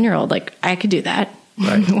 10-year-old, like, I could do that,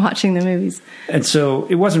 watching the movies. And so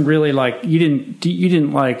it wasn't really like, you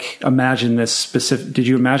didn't like imagine this specific, did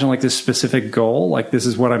you imagine like this specific goal? Like, this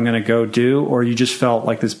is what I'm going to go do? Or you just felt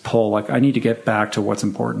like this pull, like, I need to get back to what's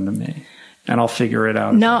important to me? and I'll figure it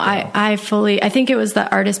out. No, I think it was the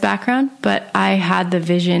artist background, but I had the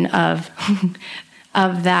vision of,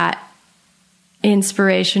 of that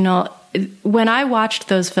inspirational. When I watched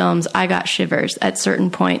those films, I got shivers at certain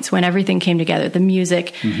points when everything came together, the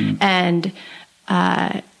music and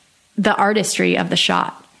the artistry of the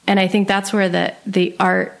shot. And I think that's where the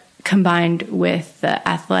art combined with the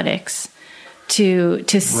athletics to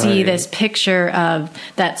see this picture of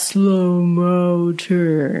that slow-mo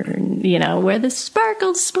turn, where the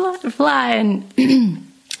sparkles fly and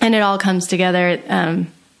and it all comes together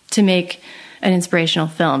to make an inspirational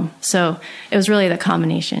film. So it was really the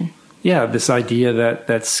combination. Yeah, this idea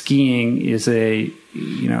that skiing is a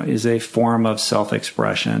form of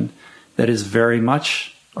self-expression that is very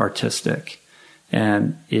much artistic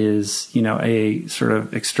and is, a sort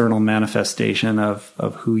of external manifestation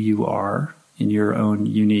of who you are in your own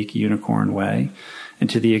unique unicorn way. And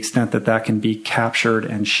to the extent that can be captured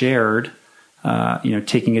and shared,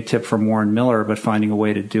 taking a tip from Warren Miller, but finding a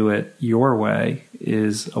way to do it your way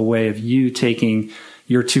is a way of you taking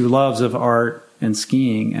your two loves of art and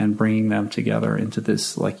skiing and bringing them together into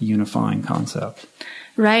this like unifying concept.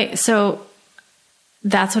 Right. So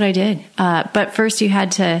that's what I did. But first you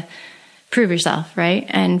had to prove yourself, right?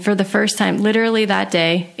 And for the first time, literally that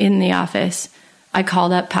day in the office, I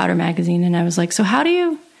called up Powder Magazine and I was like, so how do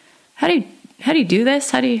you do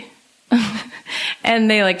this? How do you, and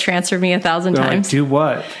they like transferred me 1,000 times. Like, do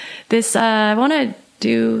what? This, I want to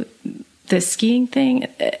do the skiing thing.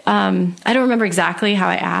 I don't remember exactly how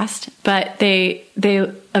I asked, but they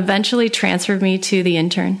eventually transferred me to the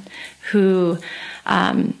intern who,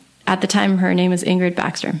 at the time her name was Ingrid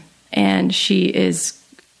Backstrom, and she is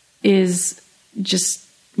just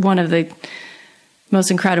one of the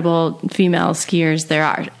most incredible female skiers there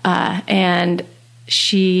are. And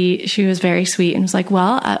she was very sweet and was like,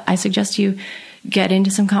 well, I suggest you get into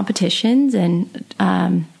some competitions and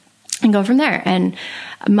go from there. And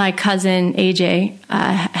my cousin AJ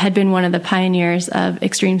had been one of the pioneers of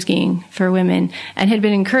extreme skiing for women and had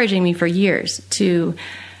been encouraging me for years to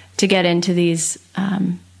get into these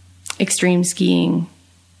extreme skiing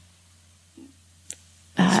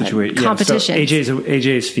competitions. Yeah, so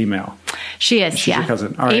AJ's female. She is, she's yeah. Your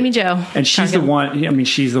cousin. All right. Amy Jo. And she's the one,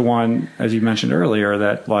 she's the one, as you mentioned earlier,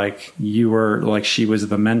 that like you were like, she was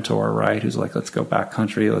the mentor, right? Who's like, let's go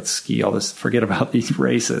backcountry, let's ski all this, forget about these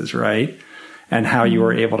races, right? And how you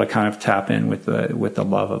were able to kind of tap in with the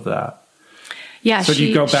love of that. Yeah. So do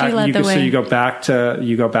you go back, she led the way. So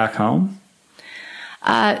you go back home?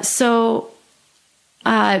 That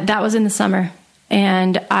was in the summer.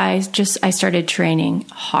 And I started training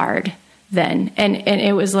hard then. And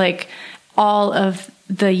it was like all of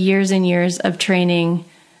the years and years of training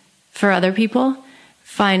for other people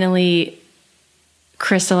finally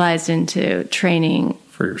crystallized into training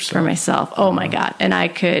for yourself. For myself. Oh my God. And I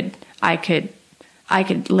could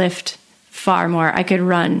lift far more. I could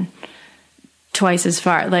run twice as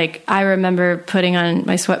far. Like I remember putting on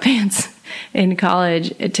my sweatpants in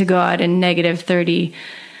college to go out in negative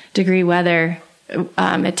 30-degree weather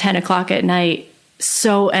at 10 o'clock at night,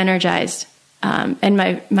 so energized. And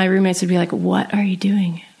my roommates would be like, what are you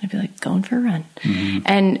doing? I'd be like, going for a run. Mm-hmm.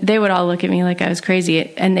 And they would all look at me like I was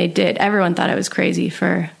crazy. And they did. Everyone thought I was crazy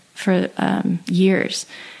for years.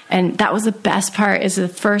 And that was the best part, is the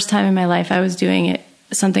first time in my life I was doing it,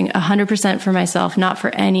 something 100% for myself, not for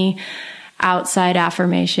any outside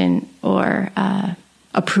affirmation or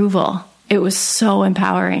approval. It was so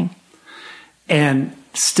empowering. And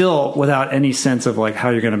still without any sense of like how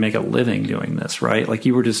you're going to make a living doing this, right? Like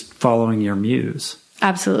you were just following your muse.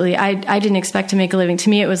 Absolutely. I didn't expect to make a living. To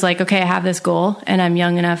me, it was like, okay, I have this goal and I'm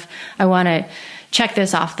young enough. I want to check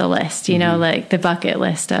this off the list, you know, like the bucket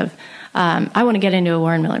list of, I want to get into a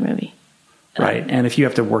Warren Miller movie. Right. And if you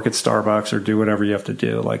have to work at Starbucks or do whatever you have to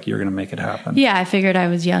do, like you're going to make it happen. Yeah. I figured I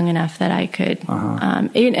was young enough that I could,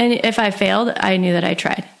 and if I failed, I knew that I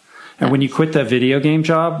tried. And when you quit that video game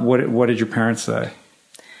job, what did your parents say?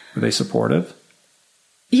 Were they supportive?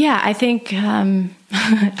 Yeah, I think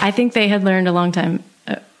they had learned a long time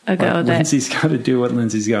ago like that Lindsay's got to do what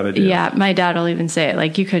Lindsay's got to do. Yeah, my dad will even say it.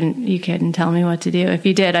 Like you couldn't tell me what to do. If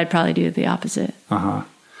you did, I'd probably do the opposite.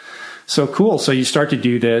 So cool. So you start to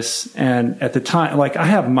do this, and at the time, like I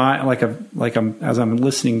have my as I'm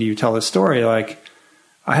listening to you tell this story, like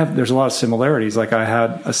there's a lot of similarities. Like I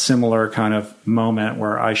had a similar kind of moment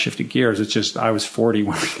where I shifted gears. It's just, I was 40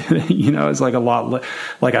 when I did it. It's like a lot,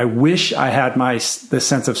 like I wish I had the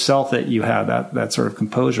sense of self that you had, that sort of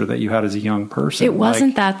composure that you had as a young person. It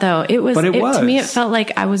wasn't that though. It was, to me, it felt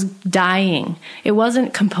like I was dying. It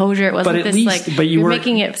wasn't composure. It wasn't you're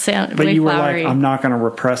making it sound but way you were flowery. like, I'm not going to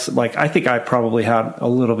repress it. Like, I think I probably had a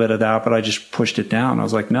little bit of that, but I just pushed it down. I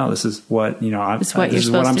was like, no, this is what, this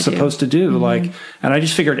is what I'm supposed to do. Mm-hmm. Like, and I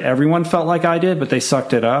just figured everyone felt like I did, but they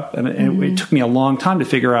sucked it up. And it took me a long time to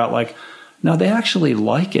figure out, like, no, they actually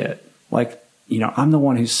like it. Like, I'm the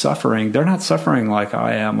one who's suffering. They're not suffering like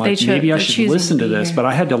I am. Like, maybe I should listen to this. But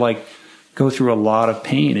I had to like go through a lot of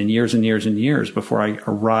pain and years and years and years before I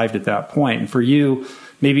arrived at that point. And for you,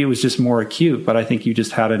 maybe it was just more acute, but I think you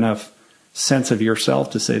just had enough sense of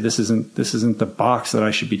yourself to say, this isn't the box that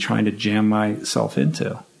I should be trying to jam myself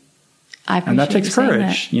into. And that takes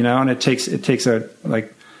courage, and it takes a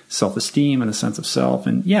like self-esteem and a sense of self.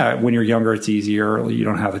 And yeah, when you're younger, it's easier. You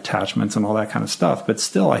don't have attachments and all that kind of stuff. But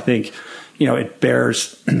still, I think, it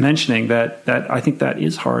bears mentioning that I think that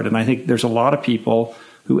is hard. And I think there's a lot of people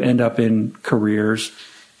who end up in careers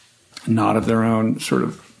not of their own sort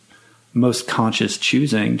of most conscious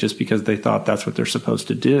choosing, just because they thought that's what they're supposed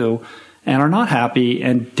to do, and are not happy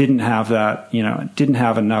and didn't have that, didn't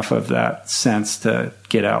have enough of that sense to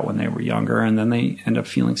get out when they were younger. And then they end up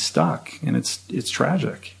feeling stuck, and it's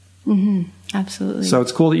tragic. Mm-hmm. Absolutely. So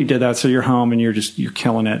it's cool that you did that. So you're home and you're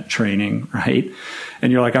killing it training, right?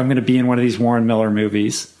 And you're like, I'm going to be in one of these Warren Miller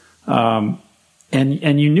movies. And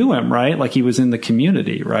you knew him, right? Like he was in the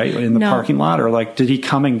community, right? In the parking lot, or like, did he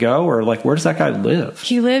come and go, or like, where does that guy live?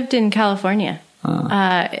 He lived in California.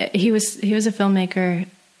 He was a filmmaker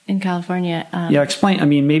in California. Yeah. Explain. I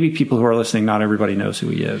mean, maybe people who are listening, not everybody knows who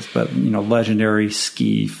he is, but legendary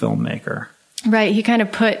ski filmmaker. Right. He kind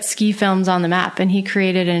of put ski films on the map, and he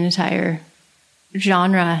created an entire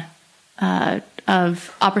genre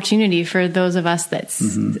of opportunity for those of us that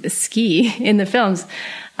ski in the films.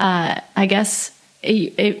 I guess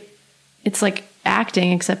it's like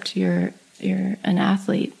acting, except you're an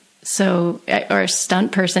athlete, or a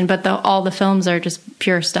stunt person, but all the films are just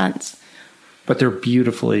pure stunts. But they're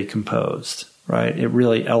beautifully composed, right? It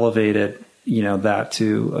really elevated, that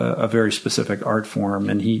to a very specific art form.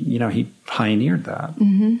 And he pioneered that,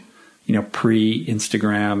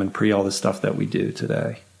 pre-Instagram and pre all the stuff that we do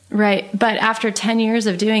today. Right. But after 10 years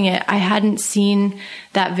of doing it, I hadn't seen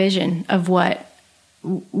that vision of what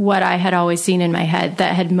I had always seen in my head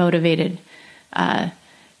that had motivated,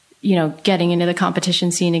 getting into the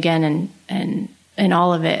competition scene again and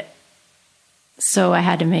all of it. So I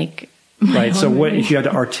had to make my own So movie. if you had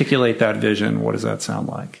to articulate that vision, what does that sound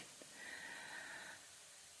like?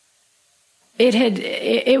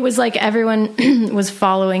 It was like everyone was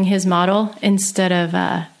following his model instead of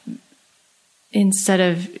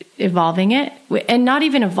evolving it, and not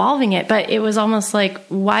even evolving it, but it was almost like,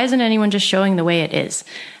 why isn't anyone just showing the way it is?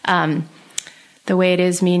 The way it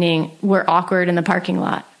is, meaning we're awkward in the parking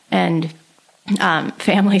lot, and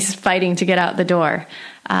families fighting to get out the door.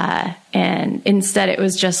 And instead it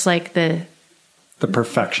was just like the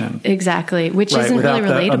perfection. Exactly. Which right, isn't really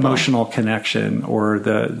relatable. The emotional connection or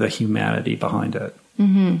the humanity behind it.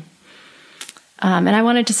 Mm-hmm. And I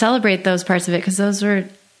wanted to celebrate those parts of it, because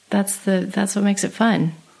that's what makes it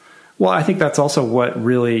fun. Well, I think that's also what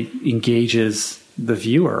really engages the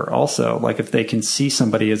viewer also. Like if they can see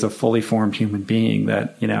somebody as a fully formed human being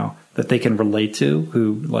that they can relate to,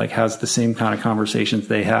 who like has the same kind of conversations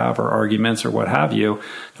they have, or arguments or what have you,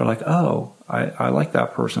 they're like, oh, I like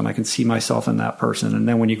that person. I can see myself in that person. And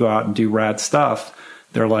then when you go out and do rad stuff,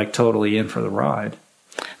 they're like totally in for the ride.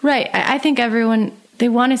 Right. I think everyone, they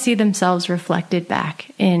want to see themselves reflected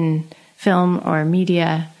back in film or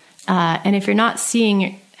media. And if you're not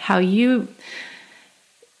seeing how you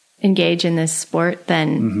engage in this sport,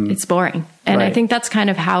 then it's boring. And right. I think that's kind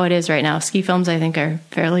of how it is right now. Ski films, I think, are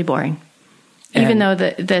fairly boring. Even though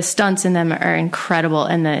the stunts in them are incredible,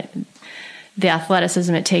 and the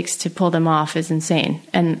athleticism it takes to pull them off is insane,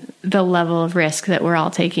 and the level of risk that we're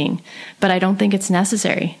all taking. But I don't think it's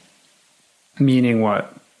necessary. Meaning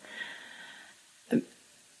what?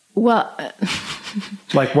 Well...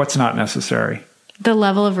 like what's not necessary? The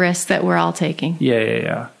level of risk that we're all taking.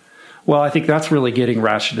 Yeah. Well, I think that's really getting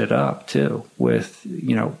ratcheted up too, with,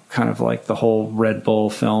 kind of like the whole Red Bull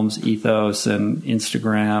Films ethos and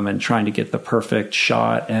Instagram, and trying to get the perfect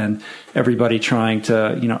shot, and everybody trying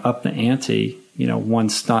to, up the ante, one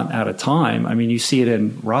stunt at a time. I mean, you see it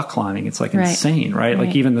in rock climbing. It's like insane, right?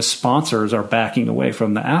 Like even the sponsors are backing away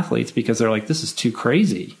from the athletes because they're like, this is too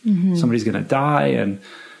crazy. Mm-hmm. Somebody's going to die. And,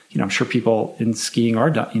 I'm sure people in skiing are,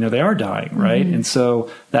 they are dying. Right. And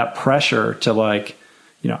so that pressure to like,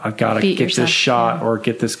 I've got to get this shot or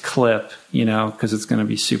get this clip, because it's going to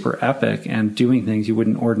be super epic, and doing things you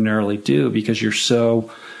wouldn't ordinarily do because you're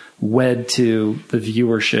so wed to the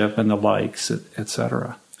viewership and the likes, et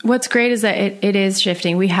cetera. What's great is that it is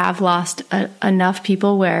shifting. We have lost enough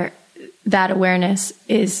people where that awareness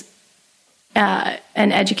is, and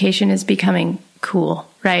education is becoming cool.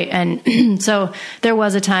 Right. And so there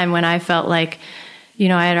was a time when I felt like,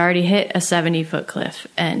 I had already hit a 70-foot cliff,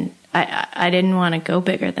 and I didn't want to go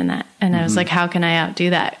bigger than that. And I was like, how can I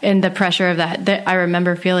outdo that? And the pressure of that, I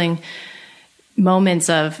remember feeling moments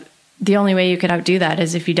of the only way you could outdo that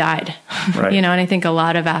is if you died, right. And I think a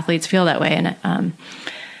lot of athletes feel that way.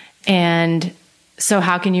 And so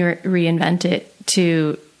how can you reinvent it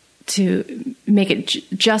to make it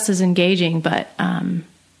just as engaging, but,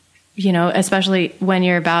 especially when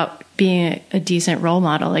you're about being a decent role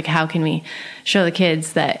model, like how can we show the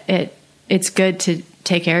kids that it's good to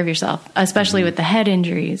take care of yourself, especially with the head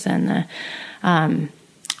injuries and the,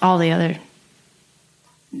 all the other,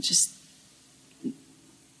 just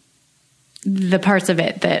the parts of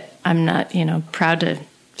it that I'm not, proud to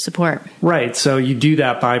support. Right. So you do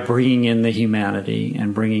that by bringing in the humanity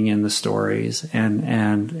and bringing in the stories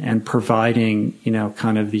and providing,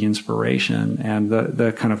 kind of the inspiration and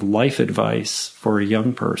the kind of life advice for a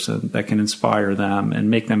young person that can inspire them and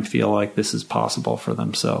make them feel like this is possible for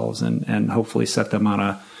themselves, and hopefully set them on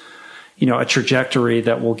a trajectory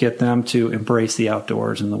that will get them to embrace the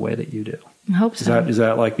outdoors in the way that you do. I hope so. Is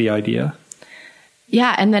that like the idea?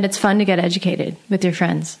 Yeah. And that it's fun to get educated with your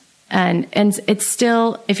friends. And it's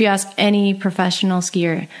still, if you ask any professional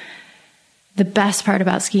skier, the best part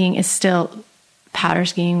about skiing is still powder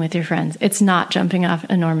skiing with your friends. It's not jumping off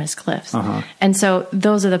enormous cliffs. And so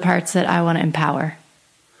those are the parts that I want to empower.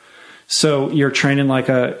 So you're training like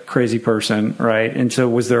a crazy person, right? And so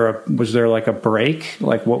was there like a break?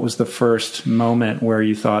 Like what was the first moment where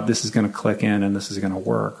you thought this is going to click in and this is going to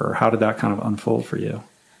work? Or how did that kind of unfold for you?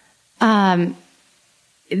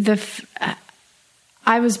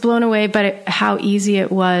 I was blown away by how easy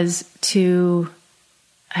it was to,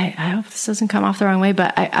 I hope this doesn't come off the wrong way,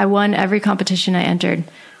 but I won every competition I entered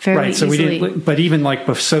fairly easily. We didn't, but even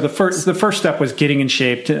like, so the first step was getting in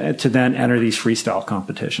shape to then enter these freestyle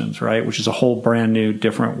competitions, right? Which is a whole brand new,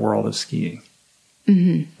 different world of skiing.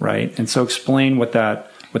 Right. And so explain what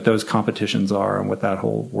those competitions are and what that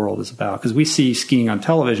whole world is about. Because we see skiing on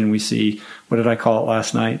television. We see, what did I call it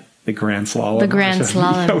last night? The Grand Slalom. The Grand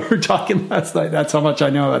Slalom. We were talking last night. That's how much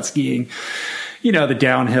I know about skiing. The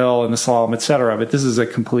downhill and the slalom, et cetera. But this is a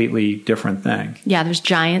completely different thing. Yeah, there's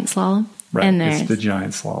giant slalom. Right, and it's the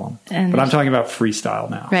giant slalom. But I'm talking about freestyle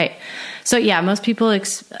now. Right. So, yeah, most people,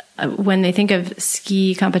 when they think of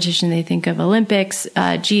ski competition, they think of Olympics,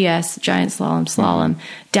 GS, giant slalom,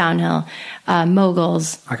 downhill,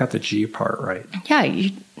 moguls. I got the G part right. Yeah,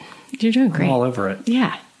 you're doing great. I'm all over it.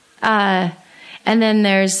 Yeah. And then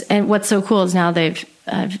and what's so cool is now they've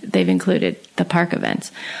included the park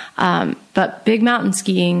events. But big mountain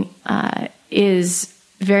skiing is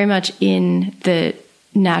very much in the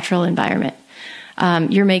natural environment.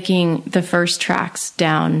 You're making the first tracks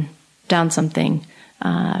down something,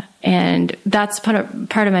 and that's part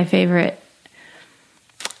of my favorite.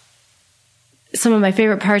 Some of my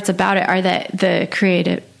favorite parts about it are that the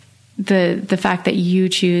creative, the fact that you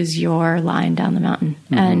choose your line down the mountain,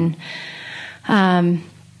 and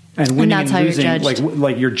winning and losing,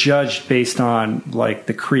 like you're judged based on like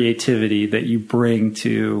the creativity that you bring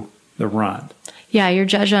to the run. Yeah, you're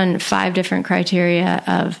judged on 5 different criteria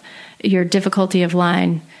of your difficulty of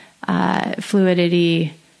line,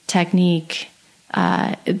 fluidity, technique.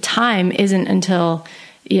 Time isn't until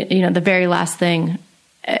the very last thing,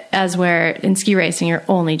 as where in ski racing you're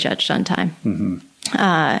only judged on time.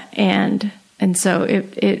 And so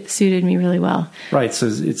it suited me really well. Right. So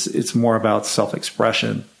it's more about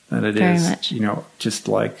self-expression than it very is, much. just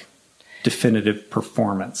like definitive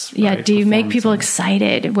performance. Yeah. Right? Do you make people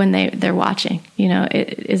excited when they're watching?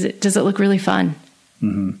 Does it look really fun?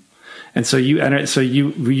 Mm-hmm. And so you enter. So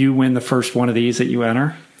you win the first one of these that you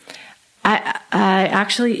enter. I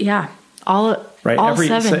actually, yeah, all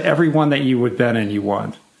 7. So every one that you would been in, you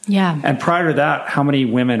won. Yeah. And prior to that, how many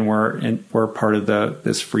women were part of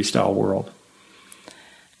this freestyle world?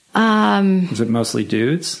 Was it mostly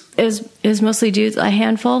dudes? It was mostly dudes. A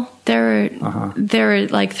handful. There were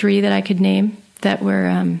like 3 that I could name that were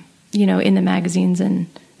in the magazines and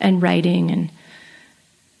writing and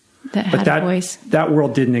that had a voice. That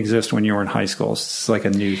world didn't exist when you were in high school. It's like a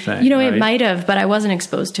new thing. It might have, but I wasn't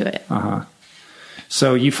exposed to it.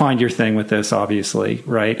 So you find your thing with this, obviously,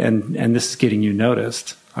 right? And this is getting you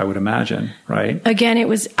noticed. I would imagine, right? Again,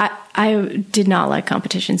 I did not like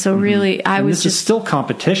competition. So really, This is still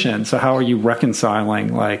competition. So how are you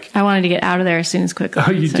reconciling, like... I wanted to get out of there as soon as quickly.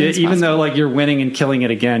 Oh, you did? Even though like you're winning and killing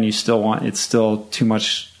it again, it's still too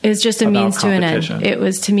much. It's just a means to an end. It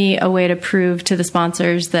was, to me, a way to prove to the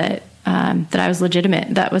sponsors that I was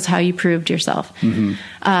legitimate. That was how you proved yourself.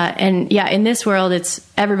 And yeah, in this world,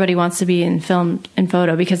 everybody wants to be in film and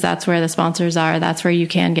photo because that's where the sponsors are. That's where you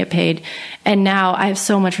can get paid. And now I have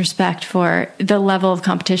so much respect for the level of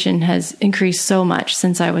competition has increased so much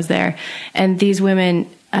since I was there. And these women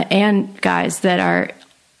and guys that are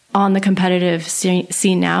on the competitive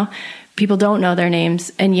scene now, people don't know their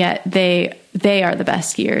names, and yet they are the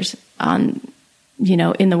best skiers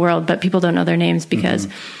in the world, but people don't know their names because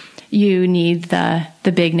you need the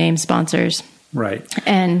big name sponsors. Right.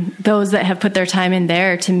 And those that have put their time in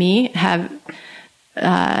there, to me, have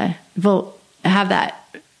that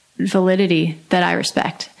validity that I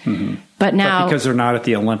respect. But now, because they're not at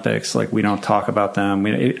the Olympics, like we don't talk about them.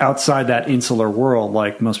 Outside that insular world,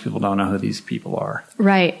 like most people don't know who these people are.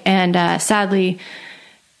 Right. And sadly,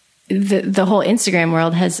 the whole Instagram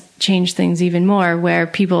world has changed things even more, where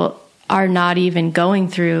people are not even going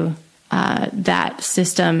through that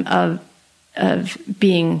system of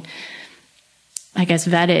being, I guess,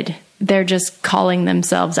 vetted. They're just calling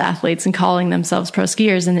themselves athletes and calling themselves pro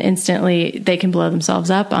skiers, and instantly they can blow themselves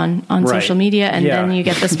up on social media, and then you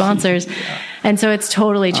get the sponsors. And so it's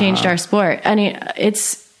totally changed our sport. I mean,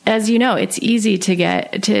 it's, as you know, it's easy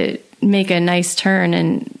to make a nice turn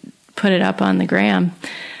and put it up on the gram.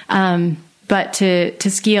 But to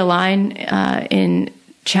ski a line in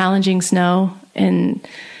challenging snow in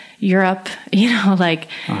Europe,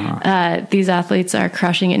 these athletes are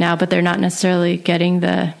crushing it now, but they're not necessarily getting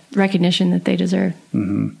the recognition that they deserve.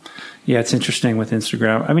 Yeah, it's interesting with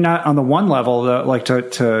Instagram. I mean, on the one level, like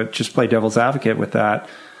to just play devil's advocate with that,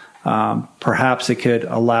 perhaps it could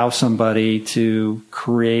allow somebody to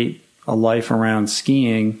create a life around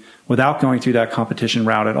skiing without going through that competition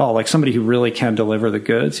route at all. Like somebody who really can deliver the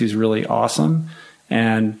goods, who's really awesome.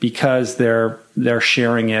 And because they're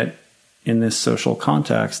sharing it in this social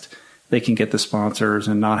context, they can get the sponsors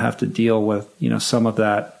and not have to deal with, some of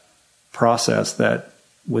that process that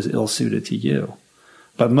was ill suited to you.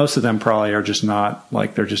 But most of them probably are just not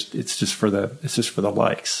like, it's just for the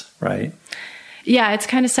likes, right? Yeah, it's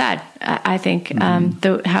kind of sad, I think,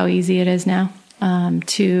 how easy it is now.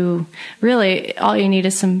 To really, all you need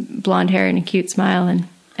is some blonde hair and a cute smile,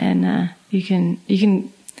 and you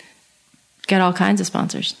can get all kinds of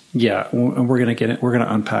sponsors. Yeah, and we're gonna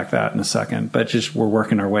unpack that in a second, but just we're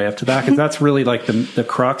working our way up to that because that's really like the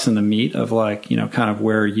crux and the meat of like kind of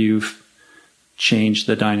where you've changed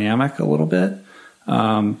the dynamic a little bit.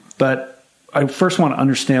 But I first want to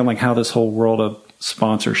understand like how this whole world of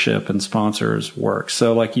sponsorship and sponsors work.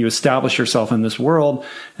 So like you establish yourself in this world,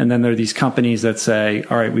 and then there are these companies that say,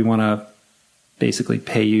 all right, we want to basically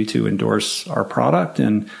pay you to endorse our product.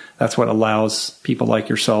 And that's what allows people like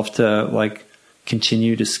yourself to like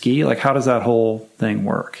continue to ski. Like, how does that whole thing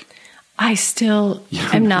work? I still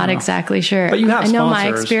am not exactly sure. But you have I know sponsors.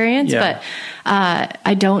 my experience, but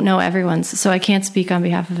I don't know everyone's, so I can't speak on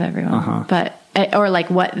behalf of everyone. But or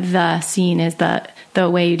like what the scene is, the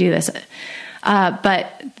way you do this.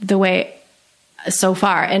 But the way so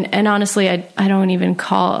far, and honestly, I don't even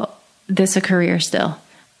call this a career still.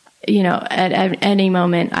 At any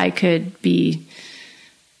moment I could be,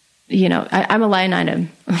 I'm a line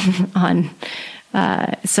item on,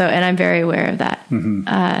 and I'm very aware of that.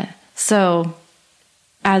 So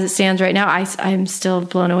as it stands right now, I'm still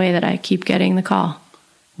blown away that I keep getting the call.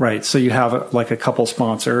 Right. So you have like a couple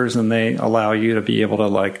sponsors and they allow you to be able to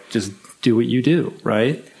like just do what you do,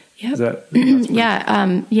 right? Yep.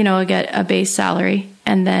 I get a base salary,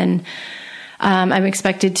 and then I'm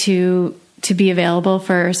expected to be available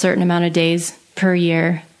for a certain amount of days per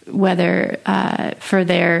year, whether for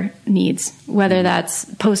their needs, whether that's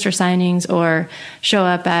poster signings or show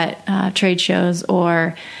up at trade shows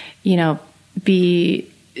or,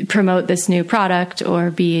 promote this new product or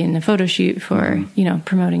be in a photo shoot for,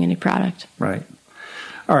 promoting a new product. Right.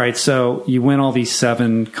 All right. So you win all these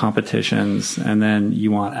 7 competitions and then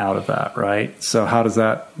you want out of that, right? So how does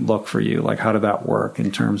that look for you? Like, how did that work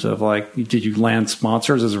in terms of like, did you land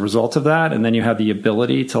sponsors as a result of that? And then you had the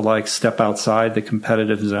ability to like step outside the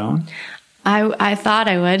competitive zone? I thought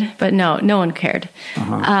I would, but no one cared.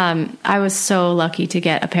 I was so lucky to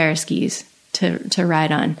get a pair of skis to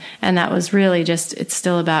ride on. And that was really just, it's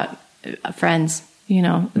still about friends,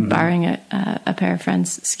 borrowing a pair of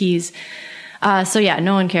friends' skis. So yeah,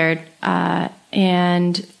 no one cared.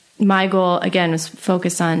 And my goal again was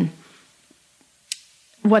focus on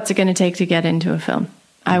what's it going to take to get into a film.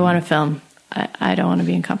 I want to film. I don't want to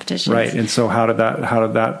be in competitions. Right. And so how did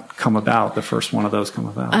that come about? The first one of those come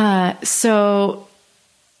about? So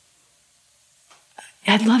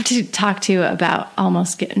I'd love to talk to you about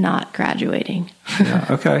almost not graduating. Yeah.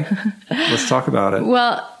 Okay. Let's talk about it.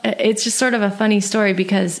 Well, it's just sort of a funny story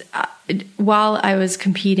because while I was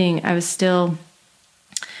competing, I was still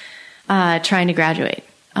trying to graduate.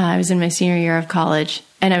 I was in my senior year of college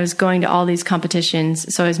and I was going to all these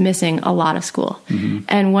competitions. So I was missing a lot of school. Mm-hmm.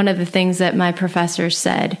 And one of the things that my professor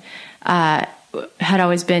said had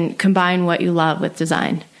always been combine what you love with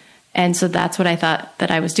design. And so that's what I thought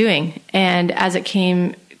that I was doing. And as it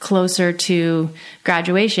came closer to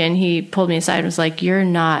graduation, he pulled me aside and was like, you're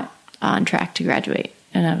not on track to graduate.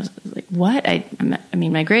 And I was like, what? I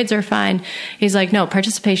mean, my grades are fine. He's like, no,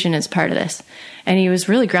 participation is part of this. And he was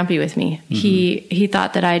really grumpy with me. Mm-hmm. He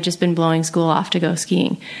thought that I had just been blowing school off to go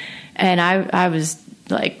skiing. And I was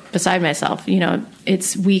like beside myself. You know,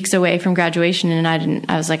 it's weeks away from graduation and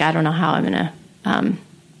I was like, I don't know how I'm going to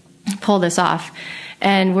pull this off.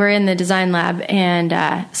 And we're in the design lab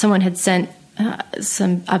and someone had sent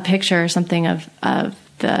a picture or something of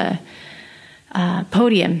the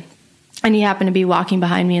podium. And he happened to be walking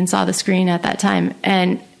behind me and saw the screen at that time.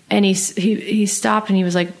 And he stopped and he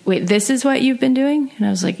was like, wait, this is what you've been doing? And I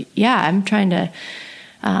was like, yeah, I'm trying to,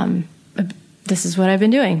 this is what I've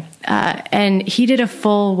been doing. And he did a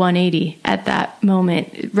full 180 at that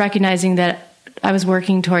moment, recognizing that I was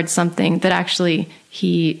working towards something that actually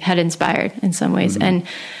he had inspired in some ways. Mm-hmm. And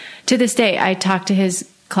to this day, I talk to his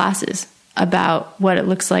classes about what it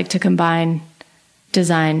looks like to combine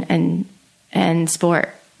design and sport.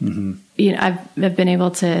 Mm-hmm. You know, I've been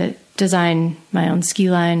able to design my own ski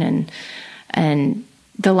line and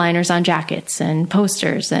the liners on jackets and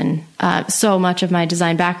posters, and so much of my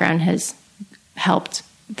design background has helped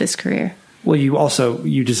this career. Well,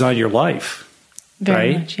 you design your life,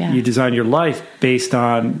 very right? Much, yeah. You design your life based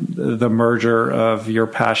on the merger of your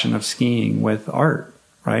passion of skiing with art,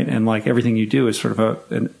 right? And like everything you do is sort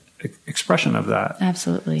of an expression of that.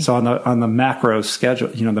 Absolutely. So on the macro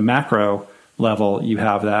schedule, you know, the macro level, you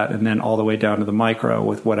have that, and then all the way down to the micro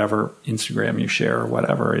with whatever Instagram you share or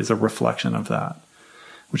whatever is a reflection of that,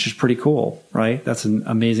 which is pretty cool, right? That's an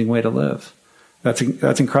amazing way to live. That's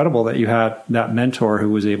incredible that you had that mentor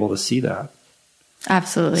who was able to see that.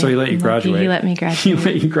 Absolutely. So he let you graduate. He let me graduate. He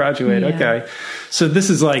let you graduate. Yeah. Okay. So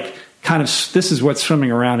this is like this is what's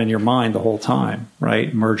swimming around in your mind the whole time,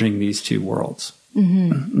 right? Merging these two worlds.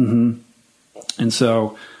 Mm-hmm. Mm-hmm. And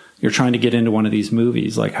so you're trying to get into one of these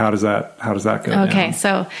movies. Like, how does that go down? Okay.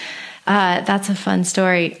 So, that's a fun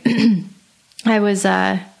story. I was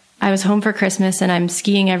home for Christmas and I'm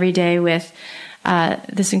skiing every day with,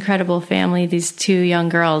 this incredible family, these two young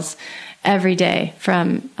girls every day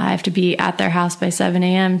I have to be at their house by 7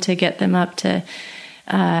 a.m. to get them up to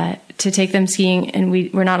take them skiing. And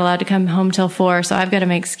we're not allowed to come home till 4. So I've got to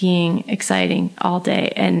make skiing exciting all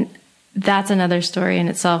day. And that's another story in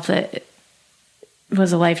itself that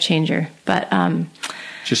was a life changer, but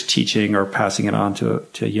just teaching or passing it on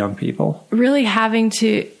to young people. Really having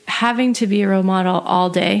to be a role model all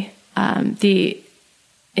day. The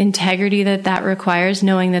integrity that requires,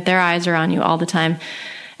 knowing that their eyes are on you all the time,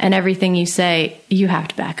 and everything you say, you have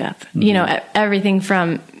to back up. Mm-hmm. You know, everything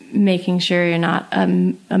from making sure you're not a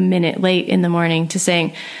minute late in the morning to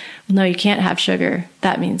saying, no, you can't have sugar.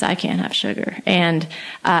 That means I can't have sugar. And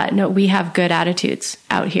no, we have good attitudes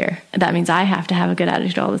out here. That means I have to have a good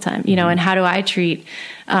attitude all the time. You know, and how do I treat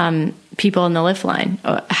people in the lift line?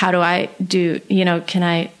 How do I do? You know, can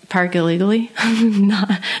I park illegally?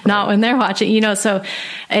 not when they're watching. You know, so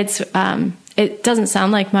it's it doesn't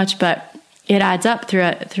sound like much, but it adds up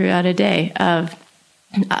throughout a day of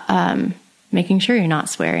making sure you're not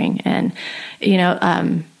swearing, and you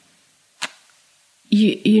know.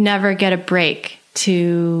 You never get a break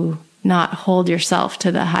to not hold yourself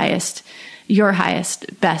to your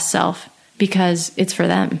highest, best self, because it's for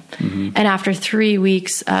them. Mm-hmm. And after 2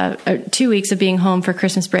 weeks of being home for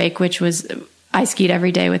Christmas break, which was, I skied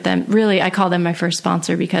every day with them. Really, I call them my first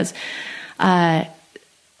sponsor because that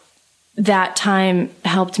time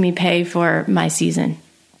helped me pay for my season,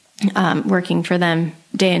 working for them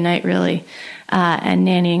day and night, really, and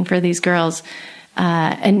nannying for these girls.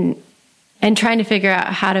 And trying to figure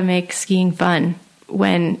out how to make skiing fun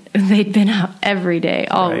when they'd been out every day,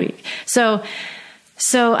 all week. So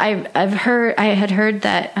I had heard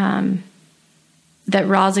that that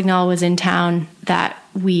Rossignol was in town that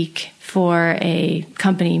week for a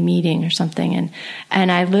company meeting or something,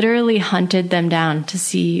 and I literally hunted them down to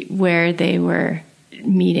see where they were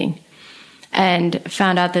meeting, and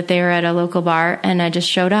found out that they were at a local bar, and I just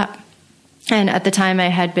showed up. And at the time I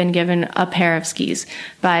had been given a pair of skis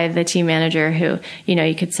by the team manager who,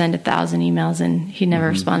 you could send 1,000 emails and he never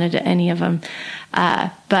responded to any of them.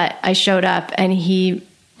 But I showed up and he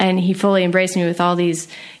fully embraced me with all these,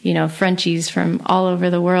 Frenchies from all over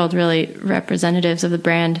the world, really representatives of the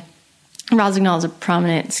brand. Rossignol is a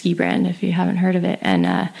prominent ski brand, if you haven't heard of it.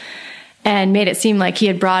 And made it seem like he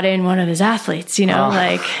had brought in one of his athletes,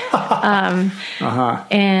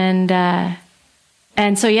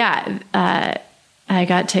 And so, I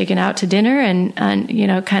got taken out to dinner and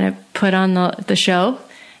kind of put on the show.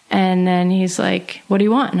 And then he's like, "What do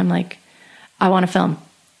you want?" And I'm like, "I want to film.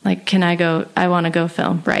 Like, I want to go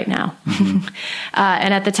film right now."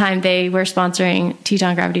 And at the time they were sponsoring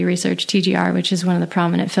Teton Gravity Research, TGR, which is one of the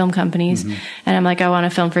prominent film companies. And I'm like, "I want to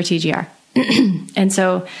film for TGR." And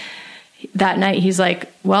so that night he's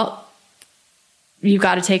like, "Well, you've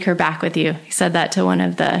got to take her back with you." He said that to one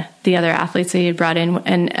of the other athletes that he had brought in.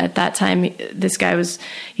 And at that time, this guy was,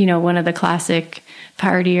 one of the classic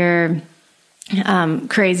partier,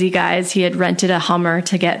 crazy guys. He had rented a Hummer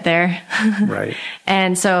to get there. Right.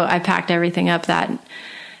 And so I packed everything up that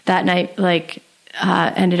night,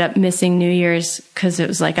 ended up missing New Year's because it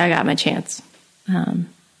was like, I got my chance.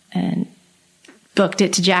 And booked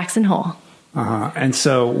it to Jackson Hole. And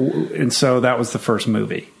so that was the first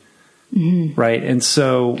movie. Right. And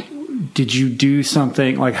so did you do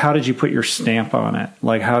something like, how did you put your stamp on it?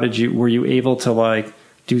 Like, were you able to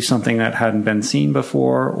do something that hadn't been seen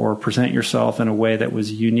before or present yourself in a way that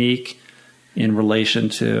was unique in relation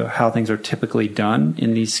to how things are typically done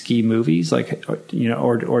in these ski movies? Or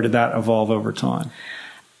did that evolve over time?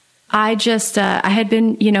 I just, I had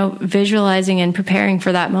been, visualizing and preparing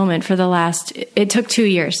for that moment it took 2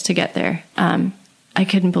 years to get there. I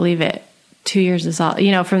couldn't believe it. 2 years is all,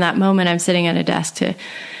 from that moment I'm sitting at a desk to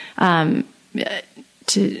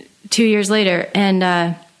 2 years later.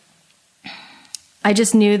 And, I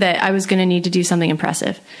just knew that I was going to need to do something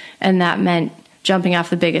impressive. And that meant jumping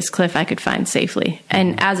off the biggest cliff I could find safely.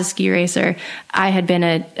 And as a ski racer, I had been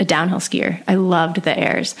a downhill skier. I loved the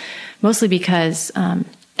airs, mostly because,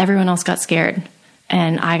 everyone else got scared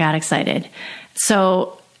and I got excited.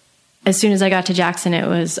 So as soon as I got to Jackson, I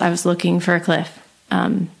was looking for a cliff.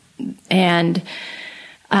 And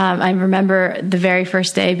I remember the very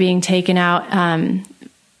first day being taken out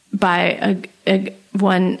by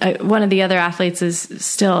one of the other athletes is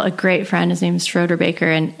still a great friend. His name is Schroeder Baker,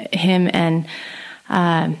 and him and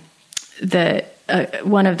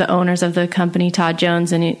one of the owners of the company, Todd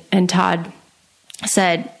Jones, and Todd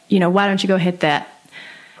said, "Why don't you go hit that?"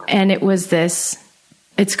 And it was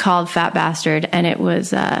it's called Fat Bastard, and it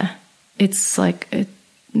was it's like a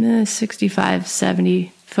 65,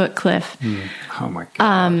 70 foot cliff. Oh my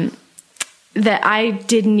God. That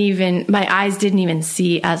my eyes didn't even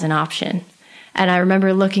see as an option. And I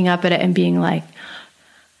remember looking up at it and being like,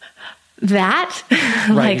 that? Right.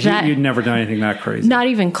 Like that. You'd never done anything that crazy. Not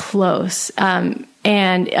even close. And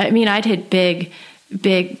I mean, I'd hit big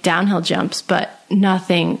downhill jumps, but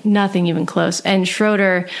nothing even close. And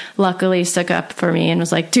Schroeder luckily stuck up for me and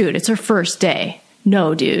was like, "Dude, it's our first day."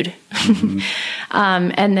 "No, dude."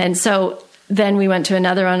 And then we went to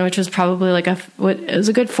another one, which was probably it was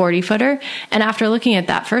a good 40 footer. And after looking at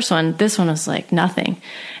that first one, this one was like nothing.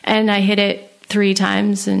 And I hit it 3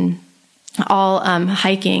 times and all,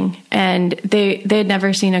 hiking. And they had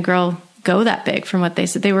never seen a girl go that big from what they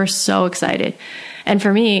said. They were so excited. And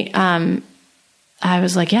for me, I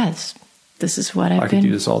was like, yes, this is what I could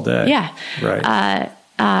do this all day. Yeah. Right.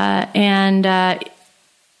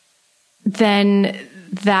 Then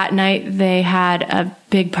that night they had a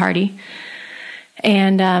big party,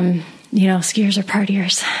 and, skiers are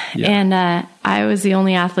partiers. Yeah. And, I was the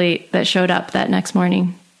only athlete that showed up that next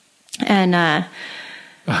morning. And,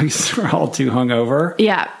 we're all too hungover.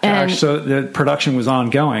 Yeah. Gosh, so the production was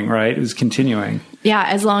ongoing, right? It was continuing. Yeah.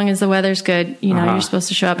 As long as the weather's good, you're supposed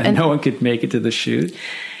to show up. And no one could make it to the shoot.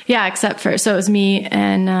 Yeah. So it was me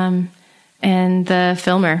and the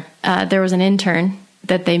filmer. There was an intern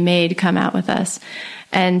that they made come out with us.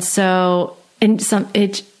 And so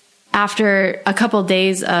after a couple of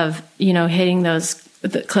days of, hitting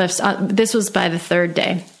the cliffs, this was by the 3rd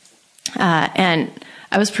day. And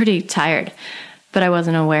I was pretty tired, but I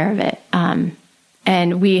wasn't aware of it.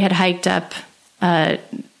 And we had hiked up,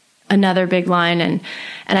 another big line and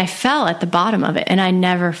I fell at the bottom of it, and I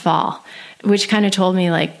never fall, which kind of told me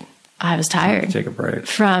I was tired. Take a break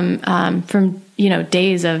from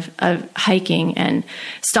days of hiking and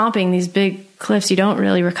stomping these big cliffs. You don't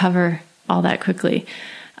really recover all that quickly.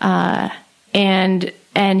 And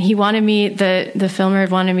he wanted me, the filmer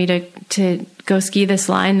wanted me to go ski this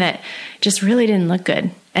line that just really didn't look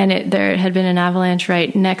good. and there had been an avalanche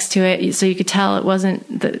right next to it. So you could tell it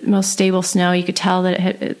wasn't the most stable snow. You could tell that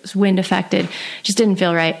it was wind affected. Just didn't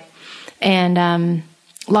feel right. And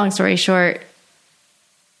long story short,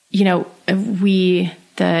 the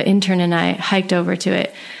intern and I hiked over to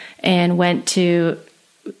it and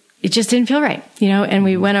it just didn't feel right, and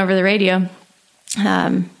we went over the radio.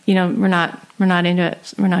 We're not into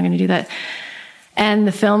it. We're not going to do that. And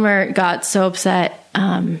the filmer got so upset,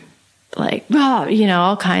 all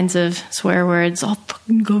kinds of swear words. I'll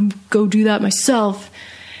fucking go do that myself.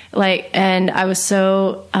 And I was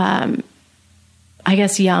so, I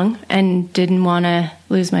guess, young and didn't want to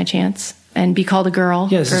lose my chance and be called a girl.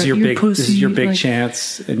 Yeah, this is your big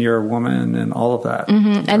chance, and you're a woman and all of that.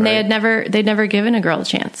 Mm-hmm. And right? they'd never given a girl a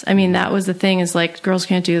chance. I mean, that was the thing, is girls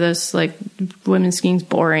can't do this. Women's skiing's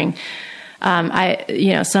boring.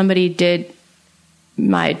 Somebody did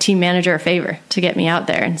my team manager a favor to get me out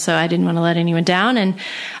there. And so I didn't want to let anyone down. And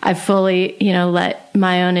I fully, let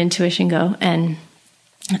my own intuition go, and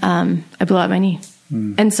I blew out my knee.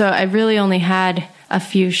 And so I really only had a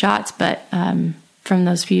few shots, but from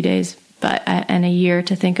those few days, and a year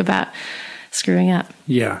to think about screwing up.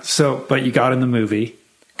 Yeah. So, but you got in the movie.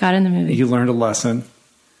 You learned a lesson.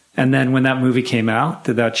 And then when that movie came out,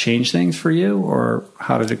 did that change things for you, or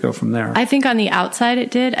how did it go from there? I think on the outside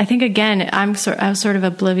it did. I think, again, I was sort of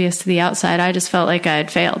oblivious to the outside. I just felt like I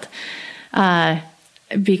had failed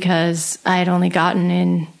because I had only gotten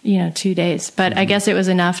in, 2 days. But I guess it was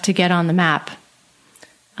enough to get on the map.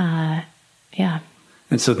 Yeah.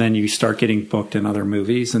 And so then you start getting booked in other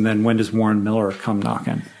movies. And then when does Warren Miller come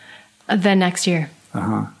knocking? The next year.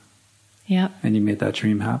 Uh-huh. Yep. And you made that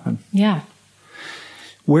dream happen. Yeah.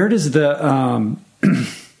 Where does the,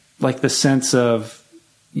 the sense of,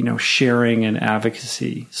 sharing and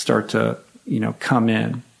advocacy start to, come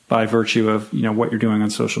in by virtue of, what you're doing on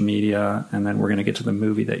social media? And then we're going to get to the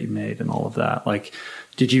movie that you made and all of that.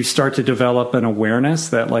 Did you start to develop an awareness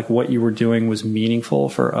that what you were doing was meaningful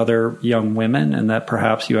for other young women, and that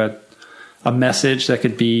perhaps you had a message that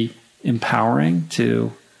could be empowering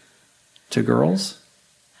to girls?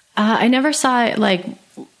 I never saw it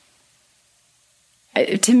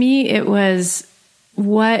to me, it was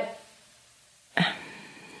what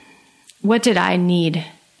did I need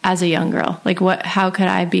as a young girl? How could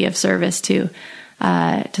I be of service to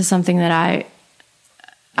something that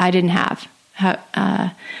I didn't have?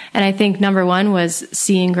 And I think number one was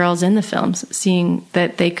seeing girls in the films, seeing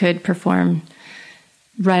that they could perform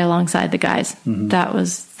right alongside the guys. Mm-hmm. That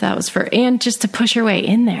was and just to push your way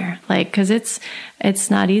in there, 'cause it's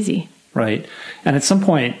not easy. Right. And at some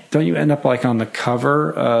point, don't you end up on the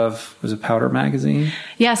cover of, was it Powder magazine?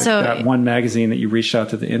 Yeah. So that one magazine that you reached out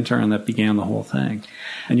to the intern that began the whole thing.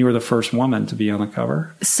 And you were the first woman to be on the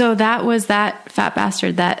cover. So that was that fat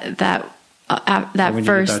bastard that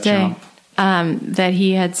first day. That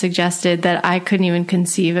he had suggested that I couldn't even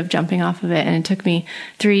conceive of jumping off of it. And it took me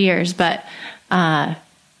 3 years, but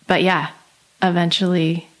yeah,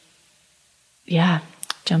 eventually,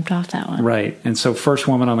 jumped off that one. Right. And so first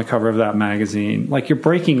woman on the cover of that magazine, you're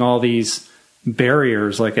breaking all these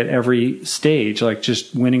barriers, at every stage,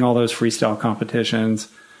 just winning all those freestyle competitions,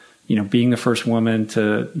 being the first woman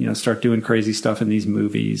to, start doing crazy stuff in these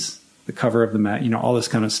movies, the cover of the all this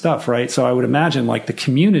kind of stuff. Right. So I would imagine the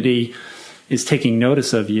community is taking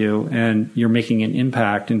notice of you, and you're making an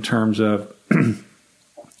impact in terms of,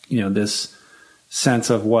 this sense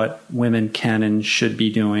of what women can and should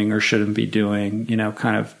be doing or shouldn't be doing,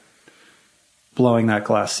 kind of blowing that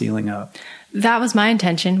glass ceiling up. That was my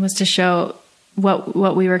intention, was to show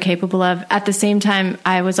what we were capable of. At the same time,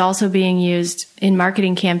 I was also being used in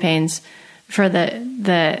marketing campaigns for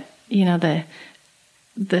the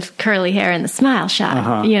curly hair and the smile shot.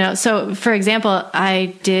 Uh-huh. So for example,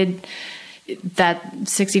 I did that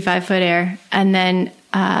 65-foot air, and then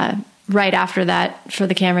right after that, for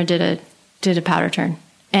the camera, did a powder turn.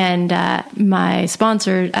 And my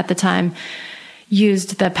sponsor at the time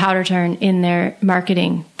used the powder turn in their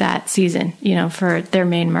marketing that season, for their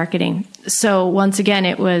main marketing. So once again,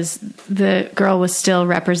 it was, the girl was still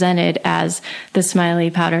represented as the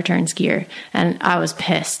smiley powder turn skier. And I was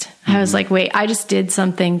pissed. Mm-hmm. I was like, wait, I just did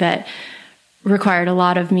something that required a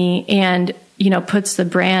lot of me and, puts the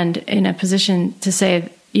brand in a position to say,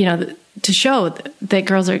 to show that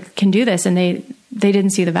girls can do this, and they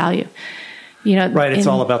didn't see the value. Right. It's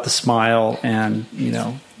all about the smile and,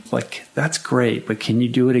 that's great, but can you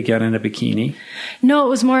do it again in a bikini? No, it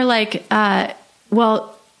was more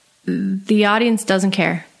the audience doesn't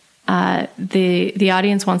care. The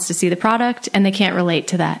audience wants to see the product, and they can't relate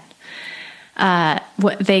to that.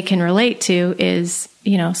 What they can relate to is,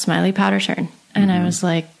 smiley powder turn. And I was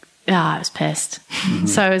like, I was pissed.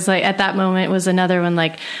 So I was like, at that moment was another one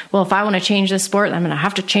like, well, if I want to change this sport, I'm going to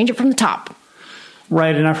have to change it from the top.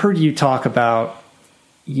 Right. And I've heard you talk about,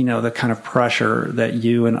 the kind of pressure that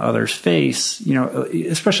you and others face,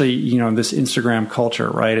 especially, in this Instagram culture,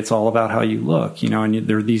 right? It's all about how you look, and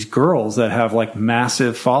there are these girls that have like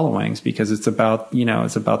massive followings because it's about,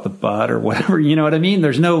 it's about the butt or whatever, you know what I mean?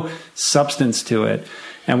 There's no substance to it.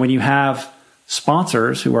 And when you have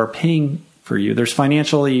sponsors who are paying for you, there's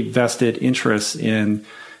financially vested interests in,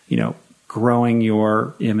 growing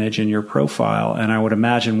your image and your profile. And I would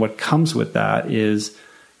imagine what comes with that is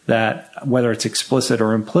that whether it's explicit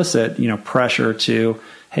or implicit, pressure to,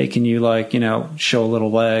 hey, can you show a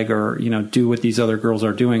little leg or, do what these other girls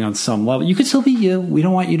are doing on some level. You can still be you. We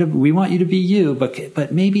want you to be you,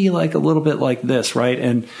 but maybe like a little bit like this, right?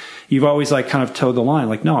 And you've always like kind of towed the line,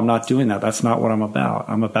 like, no, I'm not doing that. That's not what I'm about.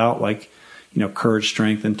 I'm about like, courage,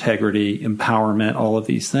 strength, integrity, empowerment, all of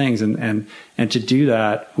these things. And to do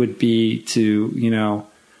that would be to,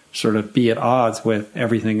 sort of be at odds with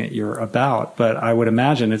everything that you're about. But I would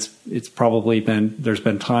imagine it's probably there's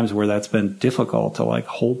been times where that's been difficult to like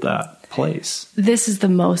hold that place. This is the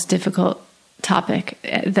most difficult topic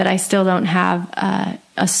that I still don't have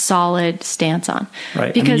a solid stance on.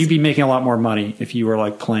 Right. Because you'd be making a lot more money if you were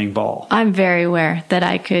like playing ball. I'm very aware that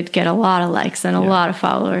I could get a lot of likes and a lot of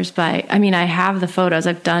followers I have the photos.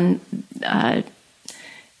 I've done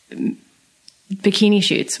bikini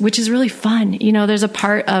shoots, which is really fun. There's a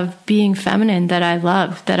part of being feminine that I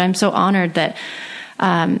love, that I'm so honored that,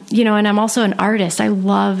 and I'm also an artist. I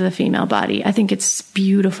love the female body. I think it's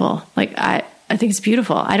beautiful. Like I think it's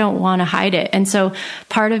beautiful. I don't want to hide it. And so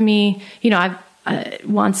part of me,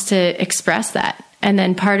 wants to express that. And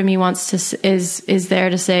then part of me is there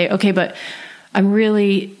to say, okay, but I'm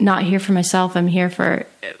really not here for myself. I'm here for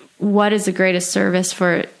what is the greatest service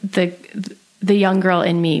for the young girl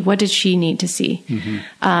in me. What did she need to see?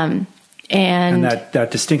 And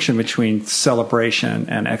that distinction between celebration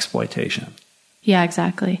and exploitation. Yeah,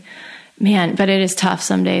 exactly. Man, but it is tough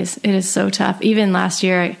some days. It is so tough. Even last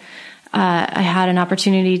year, I had an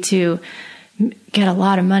opportunity to get a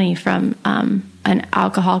lot of money from an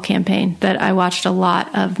alcohol campaign that I watched a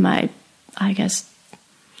lot of my,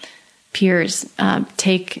 peers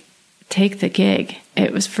take the gig.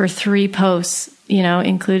 It was for 3 posts,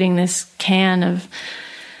 including this can of,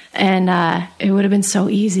 and it would have been so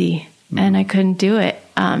easy, and I couldn't do it.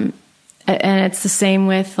 And it's the same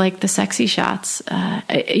with like the sexy shots.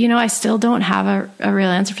 I still don't have a real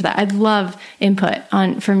answer for that. I'd love input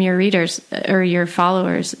from your readers or your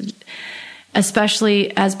followers,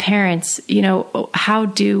 especially as parents. How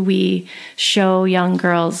do we show young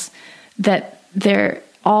girls that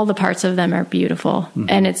all the parts of them are beautiful,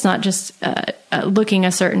 and it's not just looking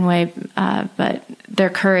a certain way, but their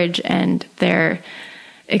courage and their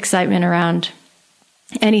excitement around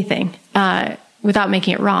anything, without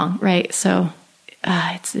making it wrong, right? So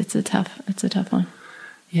it's a tough one.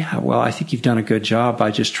 Yeah, well, I think you've done a good job by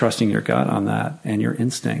just trusting your gut on that and your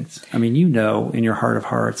instincts. I mean, in your heart of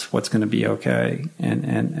hearts what's going to be okay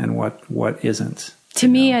and what isn't. To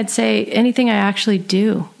me, I'd say anything I actually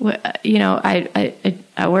do.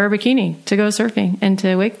 I wear a bikini to go surfing and to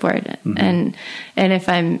wakeboard, and if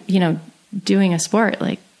I'm doing a sport,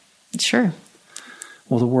 like, sure.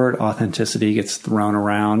 Well, the word authenticity gets thrown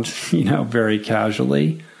around, very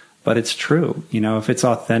casually, but it's true. If it's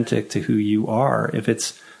authentic to who you are, if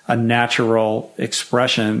it's a natural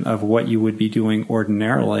expression of what you would be doing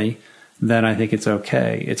ordinarily, then I think it's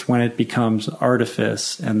okay. It's when it becomes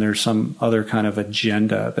artifice and there's some other kind of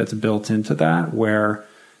agenda that's built into that where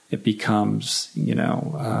it becomes,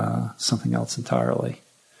 something else entirely.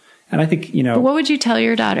 And I think, But what would you tell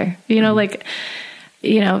your daughter?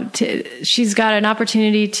 She's got an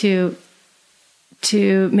opportunity to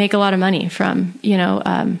make a lot of money from,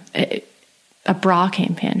 a bra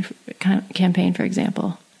campaign, for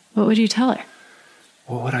example. What would you tell her?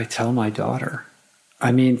 What would I tell my daughter?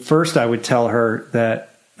 I mean, first I would tell her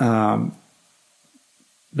that I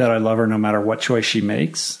love her no matter what choice she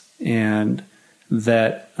makes, and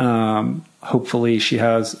that hopefully she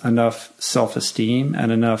has enough self-esteem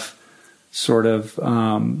and enough sort of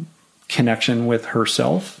connection with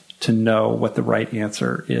herself to know what the right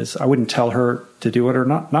answer is. I wouldn't tell her to do it or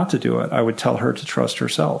not to do it. I would tell her to trust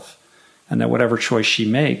herself, and that whatever choice she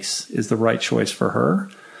makes is the right choice for her,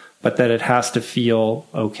 but that it has to feel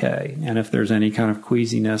okay. And if there's any kind of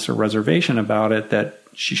queasiness or reservation about it, that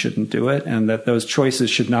she shouldn't do it, and that those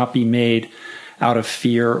choices should not be made out of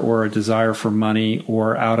fear or a desire for money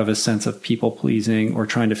or out of a sense of people pleasing or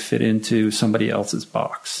trying to fit into somebody else's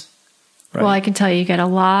box. Right? Well, I can tell you get a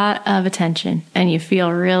lot of attention and you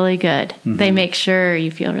feel really good. Mm-hmm. They make sure you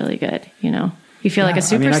feel really good, you know. You feel like a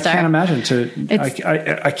superstar. I mean, I can't imagine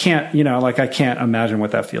I can't, you know, like I can't imagine what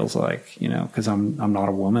that feels like, you know, because I'm not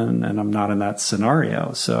a woman and I'm not in that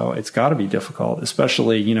scenario. So it's got to be difficult,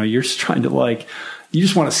 especially, you know, you're just trying to like, you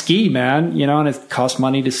just want to ski, man, you know, and it costs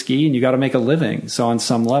money to ski and you got to make a living. So on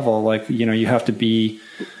some level, like, you know, you have to be,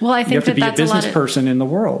 I think you have to be a business person in the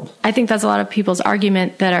world. I think that's a lot of people's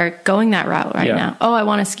argument that are going that route right now. Oh, I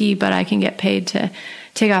want to ski, but I can get paid to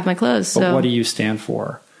take off my clothes. But what do you stand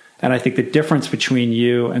for? And I think the difference between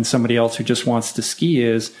you and somebody else who just wants to ski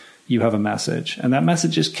is you have a message, and that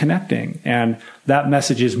message is connecting, and that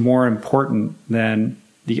message is more important than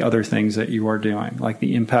the other things that you are doing, like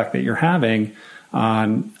the impact that you're having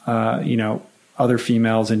on, you know, other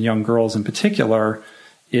females and young girls in particular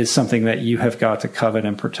is something that you have got to covet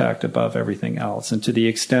and protect above everything else. And to the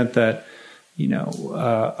extent that, you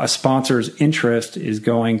know, a sponsor's interest is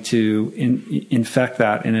going to infect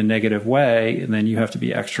that in a negative way, and then you have to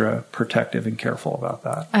be extra protective and careful about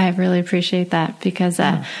that. I really appreciate that because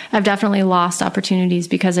I've definitely lost opportunities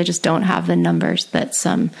because I just don't have the numbers that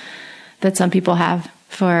some people have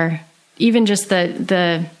for even just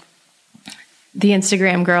the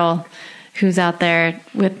Instagram girl who's out there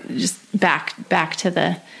with just back to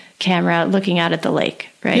the camera looking out at the lake,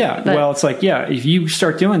 right? Yeah. Well, it's like, yeah, if you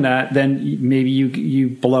start doing that, then maybe you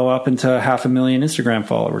blow up into 500,000 Instagram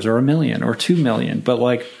followers or 1 million or 2 million. But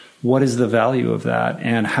like, what is the value of that?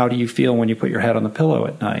 And how do you feel when you put your head on the pillow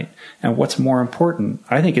at night? And what's more important?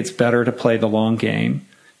 I think it's better to play the long game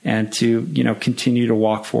and to, you know, continue to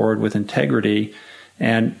walk forward with integrity.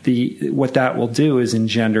 And what that will do is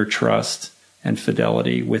engender trust and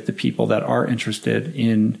fidelity with the people that are interested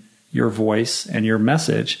in your voice and your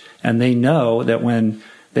message. And they know that when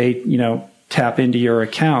they, you know, tap into your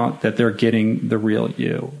account, that they're getting the real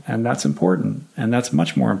you. And that's important. And that's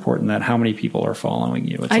much more important than how many people are following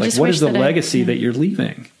you. It's like, what is the legacy that you're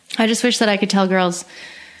leaving? I just wish that I could tell girls,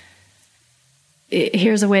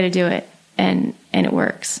 here's a way to do it. And it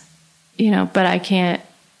works, you know, but I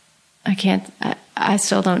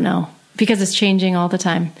still don't know because it's changing all the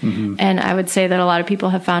time. Mm-hmm. And I would say that a lot of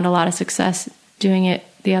people have found a lot of success doing it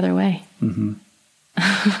the other way. Mm-hmm.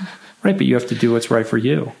 Right. But you have to do what's right for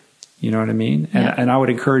you. You know what I mean? And I would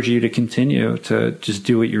encourage you to continue to just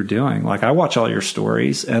do what you're doing. Like I watch all your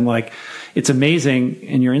stories and like, it's amazing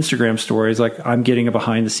in your Instagram stories. Like I'm getting a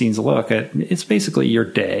behind the scenes look at, it's basically your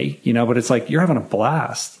day, you know, but it's like, you're having a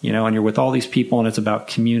blast, you know, and you're with all these people and it's about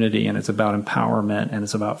community and it's about empowerment and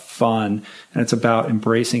it's about fun and it's about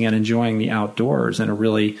embracing and enjoying the outdoors in a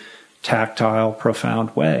really tactile,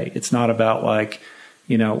 profound way. It's not about like,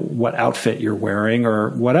 you know, what outfit you're wearing or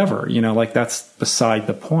whatever, you know, like that's beside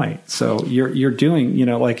the point. So you're doing, you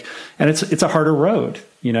know, like, and it's a harder road,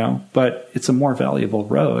 you know, but it's a more valuable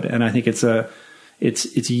road. And I think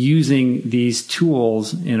it's using these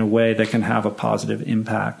tools in a way that can have a positive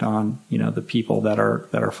impact on, you know, the people that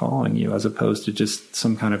are following you, as opposed to just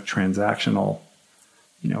some kind of transactional,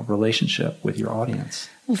 you know, relationship with your audience.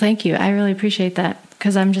 Well, thank you. I really appreciate that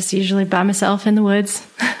because I'm just usually by myself in the woods.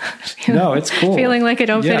 No, it's cool. Feeling like I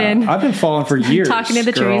don't fit in. I've been following for years. Talking to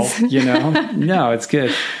the trees. You know? No, it's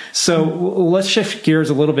good. So let's shift gears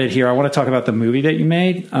a little bit here. I want to talk about the movie that you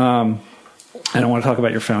made. And I want to talk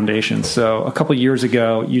about your foundation. So a couple of years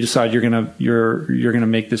ago, you decided you're gonna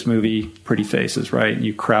make this movie, Pretty Faces, right?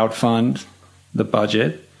 You crowdfund the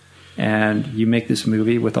budget, and you make this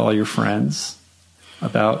movie with all your friends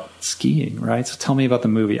about skiing, right? So tell me about the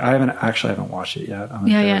movie. I haven't watched it yet.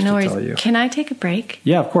 Yeah, no worries. Can I take a break?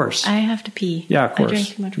 Yeah, of course. I have to pee. Yeah, of course. I drank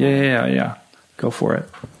too much water. Yeah. Go for it.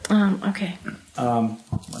 Okay.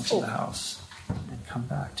 Lunch to the house and come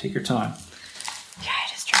back. Take your time. Yeah, I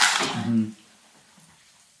just drank.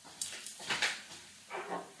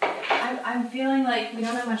 I'm feeling like we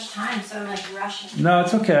don't have much time, so I'm like rushing. No,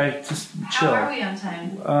 it's okay. Just chill. How are we on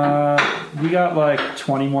time? We got like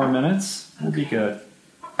 20 more minutes. We'll be good.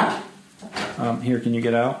 Here, can you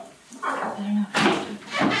get out? I don't know.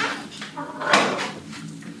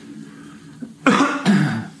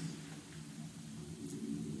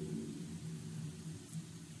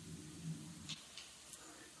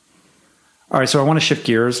 All right, so I want to shift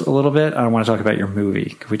gears a little bit. I want to talk about your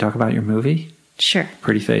movie. Can we talk about your movie? Sure.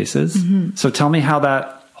 Pretty Faces. Mm-hmm. So tell me how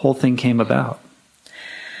that whole thing came about.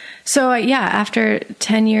 So, after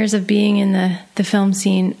 10 years of being in the film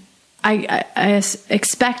scene, I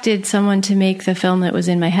expected someone to make the film that was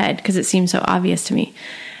in my head because it seemed so obvious to me.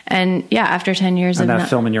 And after 10 years and that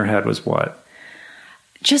film in your head was what?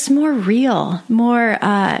 Just more real, more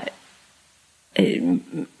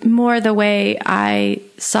the way I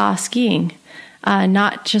saw skiing.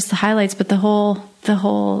 not just the highlights, but the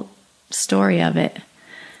whole story of it.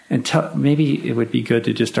 And maybe it would be good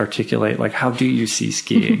to just articulate, like, how do you see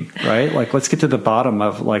skiing, right? Like, let's get to the bottom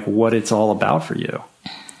of like what it's all about for you.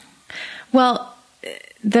 Well,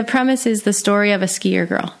 the premise is the story of a skier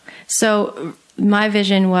girl. So my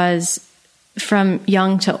vision was from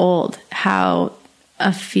young to old, how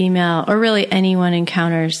a female, or really anyone,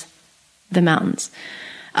 encounters the mountains.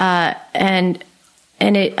 I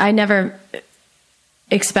never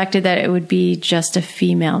expected that it would be just a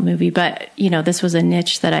female movie, but this was a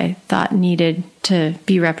niche that I thought needed to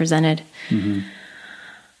be represented. Mm-hmm.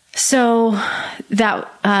 So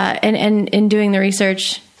that, and in doing the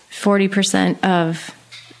research, 40% of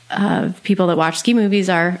people that watch ski movies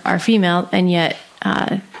are female, and yet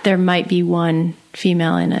there might be one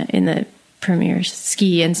female in the premiere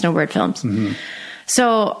ski and snowboard films. Mm-hmm.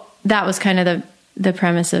 So that was kind of the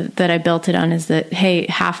premise that I built it on, is that, hey,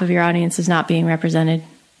 half of your audience is not being represented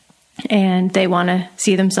and they want to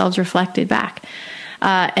see themselves reflected back.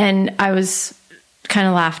 And I was kind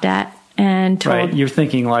of laughed at and told. Right. You're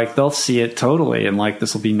thinking like they'll see it totally and like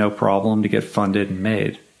this will be no problem to get funded and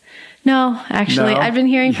made. No, actually, I've been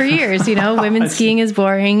hearing for years, women skiing is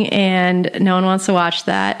boring and no one wants to watch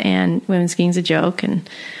that, and women skiing is a joke.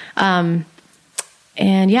 And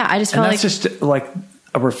yeah, I just felt that's just like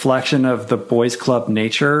a reflection of the boys club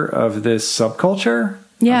nature of this subculture.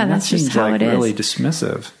 Yeah, that's just how it is. Really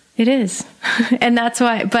dismissive. It is. And that's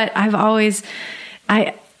why, but I've always,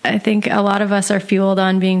 I think a lot of us are fueled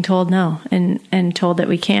on being told no and told that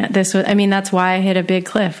we can't. That's why I hit a big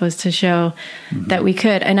cliff, was to show mm-hmm. that we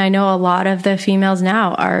could. And I know a lot of the females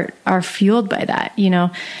now are fueled by that,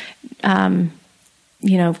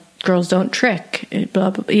 girls don't trick,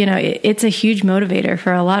 blah, blah, it's a huge motivator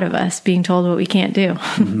for a lot of us, being told what we can't do.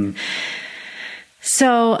 Mm-hmm.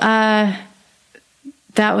 So,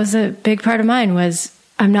 that was a big part of mine, was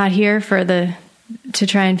I'm not here to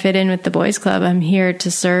try and fit in with the boys club. I'm here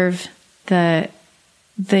to serve the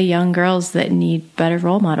young girls that need better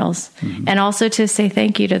role models, mm-hmm. and also to say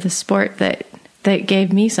thank you to the sport that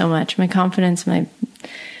gave me so much, my confidence, my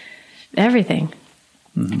everything,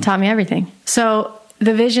 mm-hmm. taught me everything. So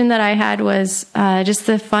the vision that I had was just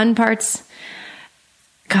the fun parts.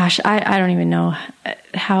 Gosh, I don't even know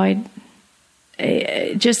how I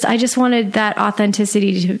just wanted that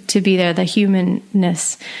authenticity to be there, the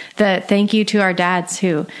humanness, the thank you to our dads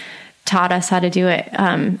who taught us how to do it,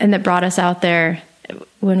 and that brought us out there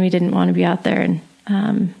when we didn't want to be out there, and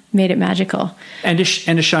made it magical. And to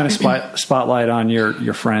shine a spotlight on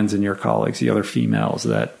your friends and your colleagues, the other females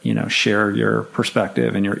that, share your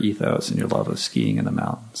perspective and your ethos and your love of skiing in the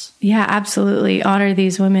mountains. Yeah, absolutely. Honor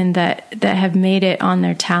these women that have made it on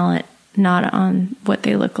their talent, not on what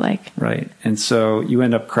they look like. Right. And so you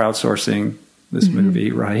end up crowdsourcing this mm-hmm.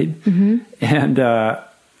 movie, right? Mm-hmm.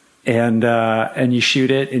 And you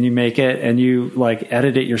shoot it and you make it and you like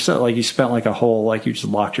edit it yourself. Like you spent like a whole, like you just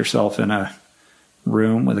locked yourself in a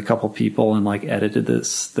room with a couple people and like edited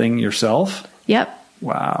this thing yourself. Yep.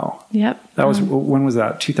 Wow. Yep. That was, when was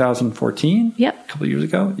that? 2014? Yep. A couple of years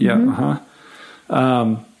ago. Yeah. Mm-hmm.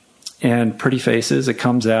 Uh-huh. And Pretty Faces, it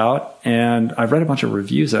comes out, and I've read a bunch of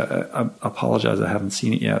reviews. I apologize, I haven't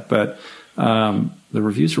seen it yet, but the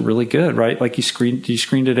reviews were really good, right? Like you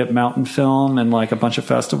screened it at Mountain Film and like a bunch of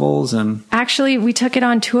festivals, and actually we took it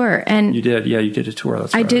on tour. And you did, yeah, you did a tour.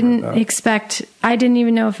 That's I didn't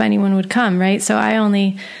even know if anyone would come, right? So I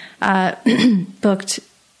only booked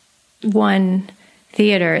one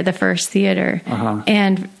theater, the first theater, uh-huh.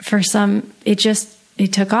 and for some,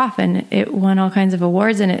 it took off and it won all kinds of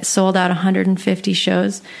awards, and it sold out 150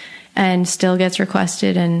 shows and still gets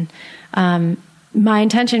requested. And my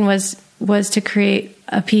intention was to create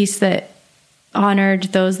a piece that honored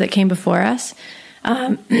those that came before us,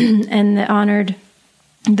 and that honored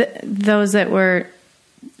those that were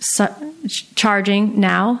charging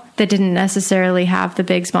now, that didn't necessarily have the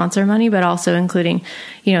big sponsor money, but also including,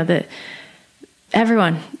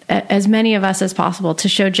 everyone, as many of us as possible, to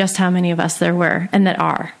show just how many of us there were and that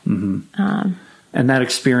are. Mm-hmm. And that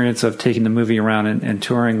experience of taking the movie around and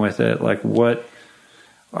touring with it, like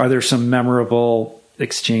are there some memorable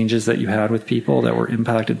exchanges that you had with people that were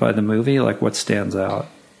impacted by the movie? Like what stands out?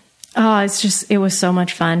 Oh, it was so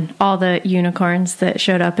much fun. All the unicorns that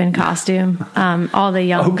showed up in costume, all the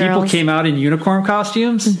young girls. People came out in unicorn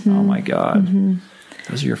costumes? Mm-hmm. Oh my God. Mm-hmm.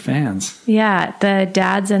 Those are your fans. Yeah. The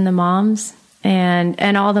dads and the moms.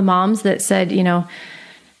 And all the moms that said,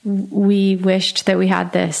 we wished that we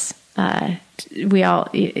had this. We all,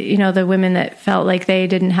 the women that felt like they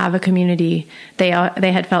didn't have a community, they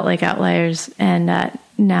had felt like outliers. And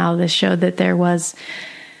now this showed that there was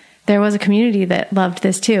there was a community that loved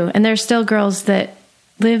this too. And there's still girls that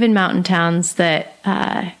live in mountain towns that,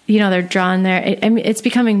 they're drawn there. It's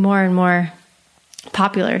becoming more and more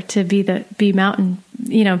popular to be mountain,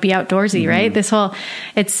 be outdoorsy, right? This whole,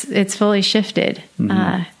 it's fully shifted.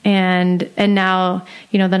 And now,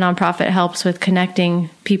 the nonprofit helps with connecting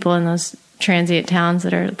people in those transient towns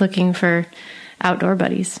that are looking for outdoor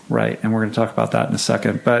buddies. Right. And we're going to talk about that in a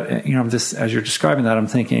second. But, as you're describing that, I'm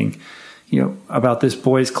thinking, about this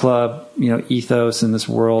boys club, ethos in this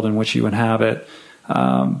world in which you inhabit.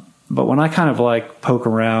 But when I kind of like poke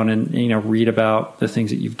around and, read about the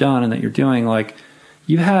things that you've done and that you're doing, like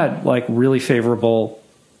you had like really favorable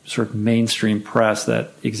sort of mainstream press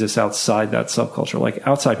that exists outside that subculture. Like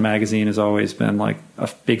Outside Magazine has always been like a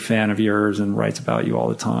big fan of yours and writes about you all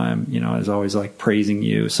the time, is always like praising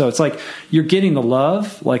you. So it's like you're getting the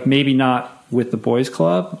love, like maybe not with the boys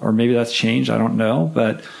club, or maybe that's changed. I don't know.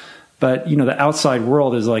 But the outside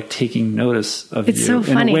world is like taking notice of you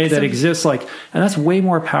in a way that exists like, and that's way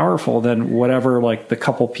more powerful than whatever, like the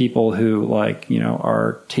couple people who like,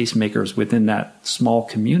 are tastemakers within that small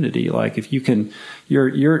community. Like if you can,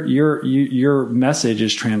 your message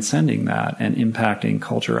is transcending that and impacting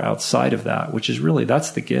culture outside of that, which is really, that's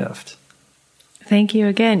the gift. Thank you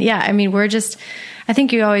again. Yeah. I mean, I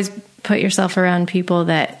think you always put yourself around people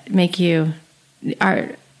that make you are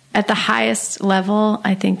at the highest level.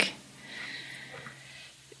 I think,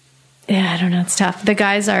 I don't know. It's tough. The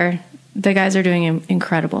guys are doing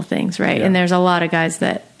incredible things, right? Yeah. And there's a lot of guys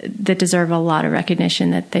that deserve a lot of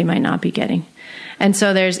recognition that they might not be getting. And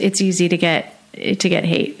so it's easy to get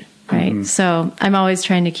hate, right? So I'm always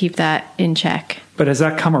trying to keep that in check. But has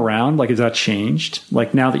that come around? Like, has that changed?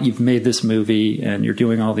 Like now that you've made this movie and you're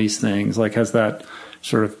doing all these things, like has that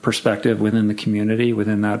sort of perspective within the community,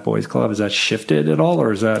 within that boys club, has that shifted at all,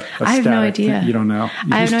 or is that a I have no idea. Thing? You don't know.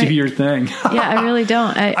 You just do your thing. Yeah, I really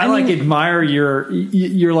don't. I like admire your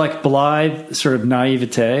like blithe sort of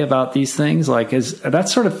naivete about these things. Like I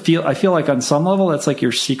feel like on some level that's like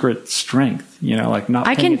your secret strength. Like not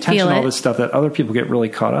paying attention to all this stuff that other people get really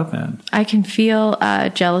caught up in. I can feel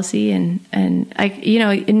jealousy and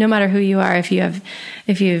I no matter who you are, if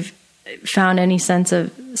you've found any sense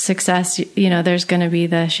of success, there's going to be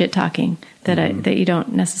the shit talking that you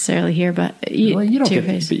don't necessarily hear, but you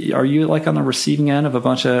don't are you like on the receiving end of a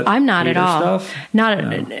bunch of I'm not at all stuff?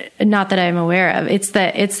 Not that I'm aware of. It's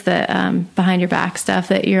the behind your back stuff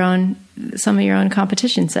that some of your own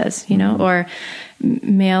competition says, or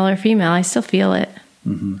male or female. I still feel it.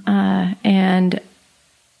 And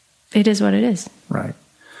it is what it is. Right.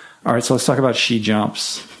 All right. So let's talk about She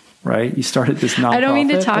Jumps. Right, you started this nonprofit. I don't mean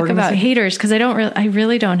to talk about haters because I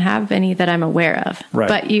really don't have any that I'm aware of. Right.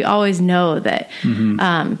 But you always know that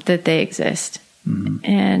that they exist,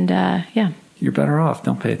 and you're better off.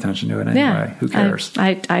 Don't pay attention to it anyway. Yeah, Who cares?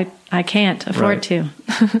 I can't afford to.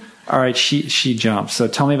 All right, she jumps. So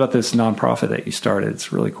tell me about this nonprofit that you started.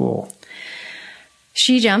 It's really cool.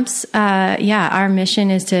 She Jumps. Our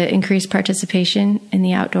mission is to increase participation in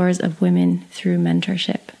the outdoors of women through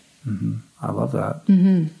mentorship. I love that.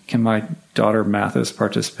 Can my daughter Mathis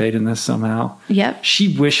participate in this somehow? Yep.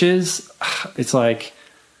 She wishes, it's like,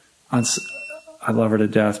 I love her to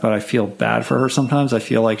death, but I feel bad for her sometimes. I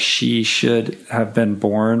feel like she should have been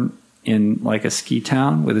born in like a ski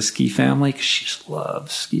town with a ski family because she just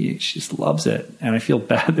loves skiing. She just loves it. And I feel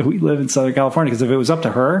bad that we live in Southern California because if it was up to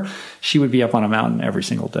her, she would be up on a mountain every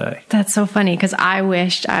single day. That's so funny because I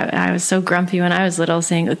wished I was so grumpy when I was little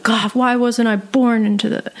saying, God, why wasn't I born onto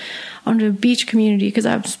the beach community because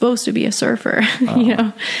I'm supposed to be a surfer,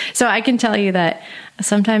 So I can tell you that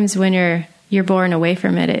sometimes when you're born away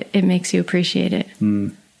from it, it makes you appreciate it.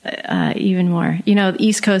 Even more.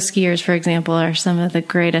 East Coast skiers, for example, are some of the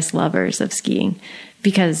greatest lovers of skiing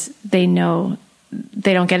because they know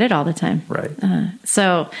they don't get it all the time. Right.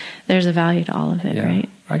 So there's a value to all of it, right?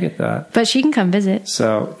 I get that. But she can come visit.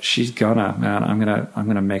 So she's I'm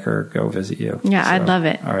gonna make her go visit you. Yeah, so, I'd love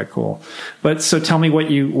it. All right, cool. But so tell me what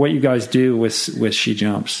you guys do with She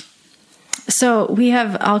Jumps. So we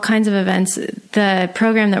have all kinds of events. The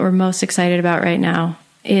program that we're most excited about right now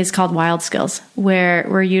is called Wild Skills, where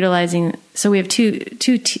we're utilizing. So we have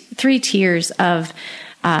three tiers of,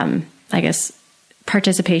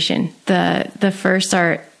 participation. The first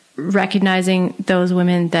are recognizing those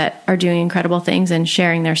women that are doing incredible things and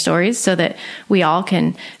sharing their stories, so that we all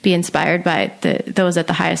can be inspired by those at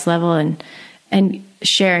the highest level and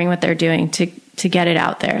sharing what they're doing to get it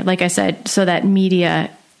out there. Like I said, so that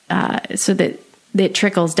media, so that it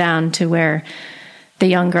trickles down to where the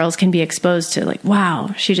young girls can be exposed to, like,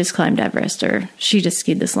 wow, she just climbed Everest, or she just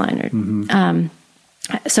skied this line, or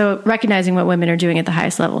so recognizing what women are doing at the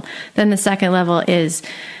highest level. Then the second level is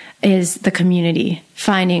is the community,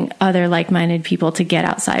 finding other like-minded people to get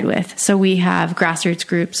outside with. So we have grassroots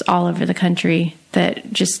groups all over the country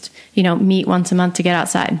that just, meet once a month to get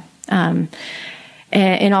outside.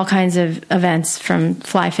 In all kinds of events, from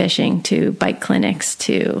fly fishing to bike clinics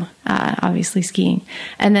to obviously skiing.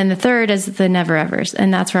 And then the third is the Never Evers,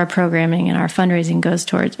 and that's where our programming and our fundraising goes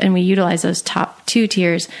towards. And we utilize those top 2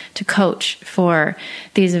 tiers to coach for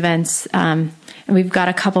these events. And we've got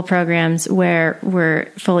a couple programs where we're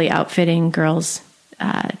fully outfitting girls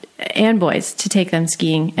and boys to take them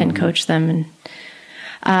skiing and coach them.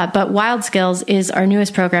 But Wild Skills is our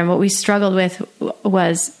newest program. What we struggled with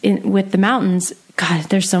was with the mountains. God,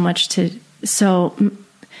 there's so much so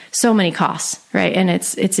many costs, right? And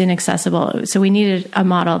it's inaccessible. So we needed a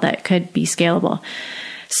model that could be scalable.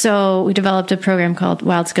 So we developed a program called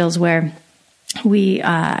Wild Skills, where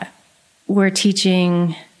we're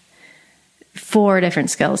teaching 4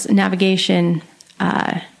 different skills: navigation.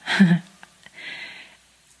 I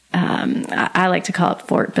like to call it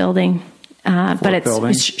fort building. But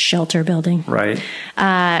it's shelter building. Right.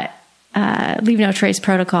 Leave no trace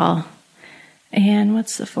protocol. And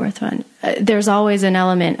what's the 4th one? There's always an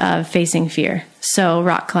element of facing fear. So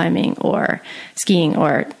rock climbing or skiing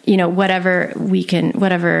or, whatever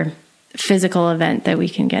physical event that we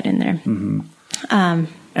can get in there. Mm-hmm.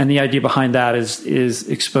 And the idea behind that is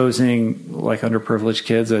exposing like underprivileged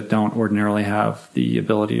kids that don't ordinarily have the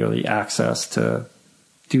ability or the access to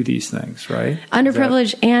do these things, right?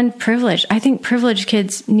 Underprivileged and privileged. I think privileged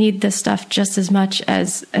kids need this stuff just as much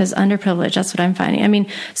as underprivileged. That's what I'm finding. I mean,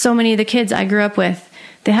 so many of the kids I grew up with,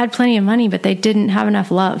 they had plenty of money, but they didn't have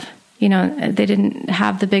enough love. They didn't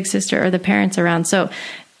have the big sister or the parents around. So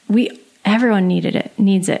everyone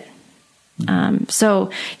needs it.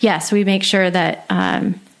 So yes, we make sure that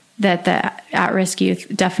the at-risk youth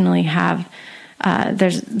definitely have,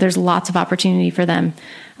 there's lots of opportunity for them,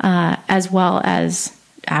 as well as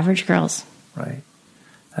average girls. Right.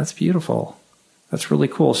 That's beautiful. That's really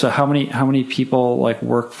cool. So how many people like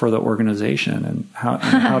work for the organization, and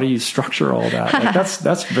how do you structure all that? Like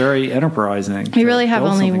that's very enterprising. We really have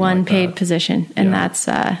only one paid position, and that's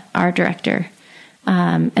our director.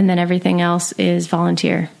 And then everything else is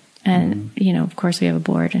volunteer. And, of course we have a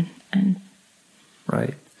board and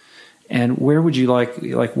right. And where would you like,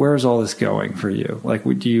 where is all this going for you? Like,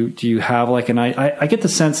 do you have like I get the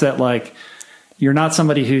sense that like, you're not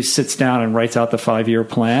somebody who sits down and writes out the 5-year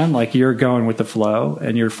plan. Like, you're going with the flow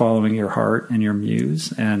and you're following your heart and your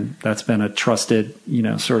muse. And that's been a trusted,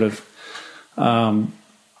 sort of,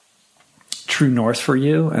 true north for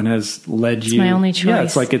you, and has led you. It's my only choice. Yeah.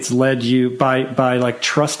 It's like, it's led you by like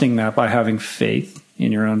trusting that, by having faith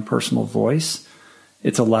in your own personal voice.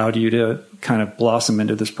 It's allowed you to kind of blossom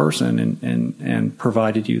into this person and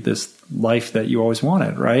provided you this life that you always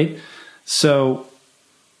wanted. Right. So,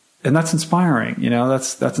 and that's inspiring,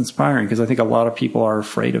 that's inspiring, because I think a lot of people are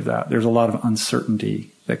afraid of that. There's a lot of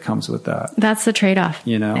uncertainty that comes with that. That's the trade-off.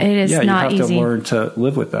 It is not easy. You have to learn to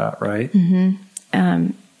live with that, right?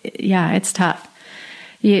 Mm-hmm. It's tough.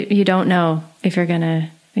 You don't know if you're going to,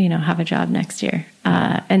 have a job next year.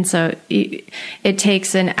 And so it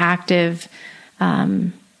takes an active,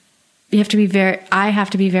 I have to be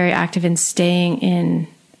very active in staying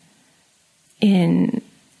in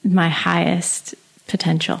my highest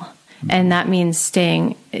potential. And that means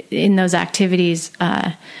staying in those activities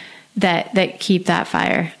that keep that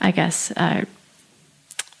fire, I guess,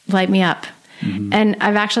 light me up. Mm-hmm. And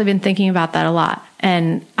I've actually been thinking about that a lot.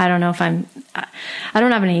 And I don't know if I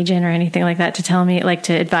don't have an agent or anything like that to tell me, like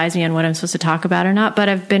to advise me on what I'm supposed to talk about or not, but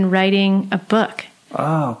I've been writing a book.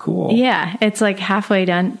 Oh, cool. Yeah. It's like halfway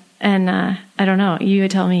done. And I don't know, you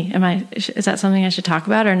would tell me, is that something I should talk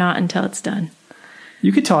about or not until it's done?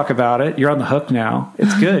 You could talk about it. You're on the hook now.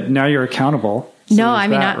 It's good. Now you're accountable. So no, I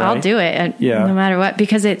mean, I'll do it no matter what,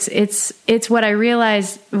 because it's what I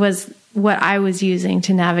realized was what I was using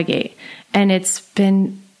to navigate. And it's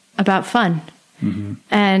been about fun. Mm-hmm.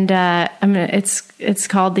 And it's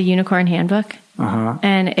called the Unicorn Handbook. Uh-huh.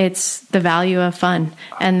 And it's the value of fun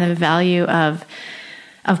and the value of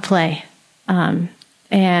play. And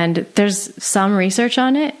there's some research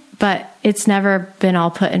on it, but it's never been all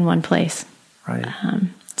put in one place. Right.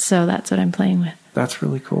 So that's what I'm playing with. That's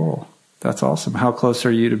really cool. That's awesome. How close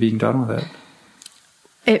are you to being done with it?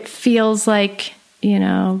 It feels like,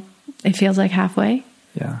 halfway.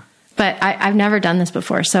 Yeah. But I've never done this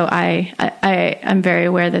before, so I'm very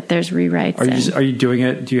aware that there's rewrites. Are you doing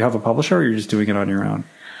it? Do you have a publisher, or you're just doing it on your own?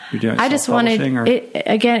 You're doing it. I just wanted it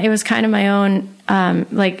again. It was kind of my own,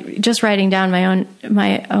 just writing down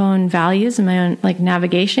my own values and my own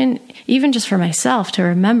navigation, even just for myself to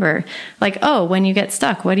remember. When you get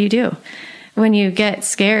stuck, what do you do? when you get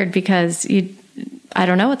scared because I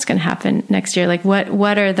don't know what's going to happen next year. Like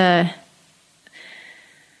what are the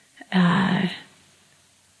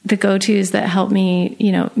go-tos that help me,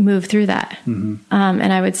 move through that. And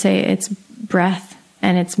I would say it's breath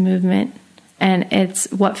and it's movement and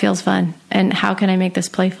it's what feels fun and how can I make this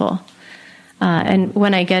playful? And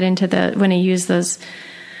when I get into when I use those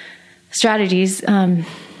strategies,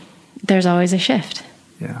 there's always a shift.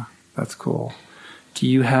 Yeah, that's cool. Do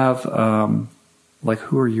you have,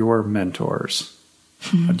 who are your mentors?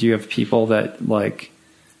 Do you have people that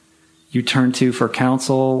you turn to for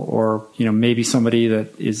counsel, or, maybe somebody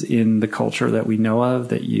that is in the culture that we know of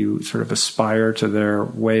that you sort of aspire to their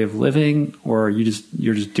way of living, or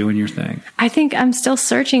you're just doing your thing? I think I'm still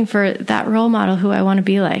searching for that role model who I want to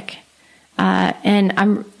be like. And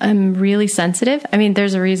I'm really sensitive. I mean,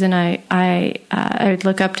 there's a reason I would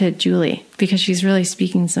look up to Julie, because she's really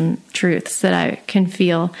speaking some truths that I can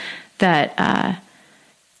feel that I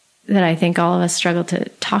think all of us struggle to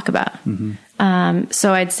talk about.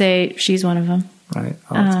 So I'd say she's one of them. Right.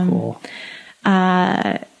 Oh, that's cool.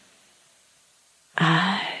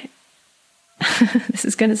 This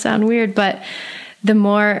is going to sound weird, but the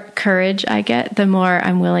more courage I get, the more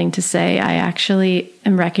I'm willing to say I actually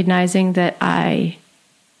am recognizing that I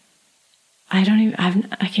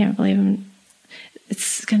can't believe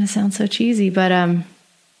it's going to sound so cheesy, but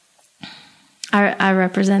I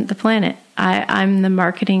represent the planet. I'm the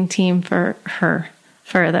marketing team for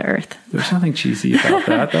the Earth. There's nothing cheesy about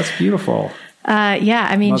that. That's beautiful. Yeah,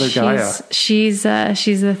 I mean, Mother Gaia. she's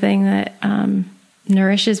the thing that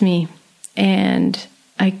nourishes me, and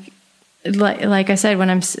like I said, when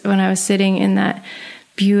I was sitting in that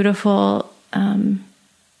beautiful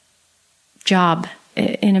job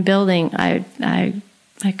in a building, I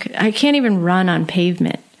can't even run on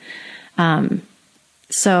pavement.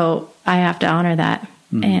 So I have to honor that.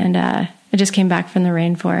 And I just came back from the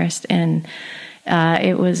rainforest, and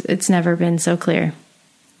it's never been so clear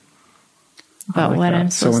about what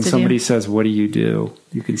I'm supposed to do. So when somebody says, "What do?"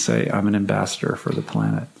 you can say, "I'm an ambassador for the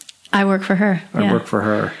planet. I work for her. I work for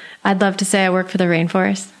her." I'd love to say I work for the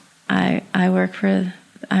rainforest. I work for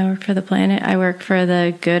the planet. I work for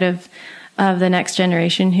the good of the next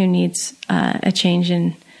generation who needs a change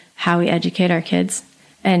in how we educate our kids.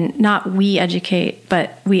 And not we educate,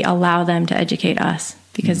 but we allow them to educate us,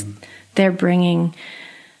 because they're bringing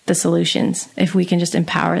the solutions. If we can just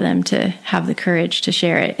empower them to have the courage to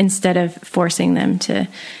share it, instead of forcing them to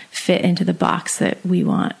fit into the box that we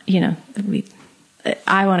want,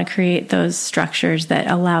 I want to create those structures that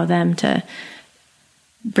allow them to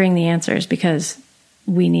bring the answers, because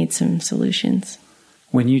we need some solutions.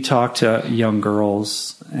 When you talk to young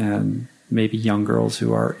girls, and maybe young girls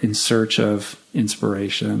who are in search of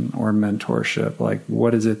inspiration or mentorship,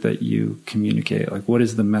 what is it that you communicate? What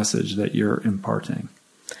is the message that you're imparting?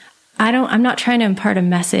 I'm not trying to impart a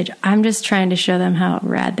message. I'm just trying to show them how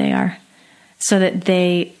rad they are, so that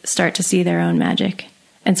they start to see their own magic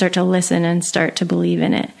and start to listen and start to believe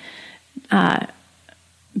in it.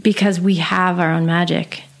 Because we have our own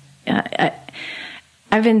magic.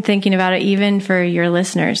 I've been thinking about it even for your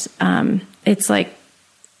listeners. It's like,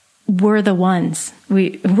 we're the ones.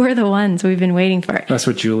 We're the ones we've been waiting for. That's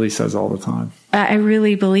what Julie says all the time. I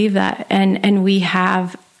really believe that. And we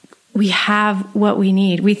have what we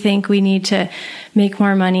need. We think we need to make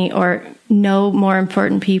more money or know more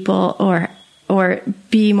important people or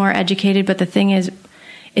be more educated. But the thing is,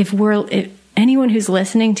 if anyone who's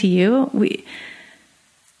listening to you,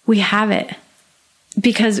 we have it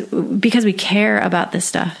because we care about this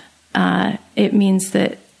stuff. It means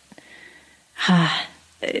that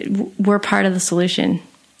we're part of the solution.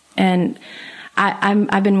 And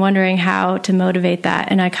I've been wondering how to motivate that.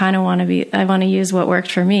 And I kind of want to use what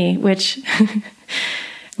worked for me, which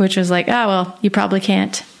was like, oh, well, you probably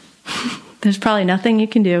can't. There's probably nothing you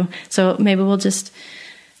can do. So maybe we'll just,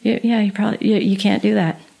 you can't do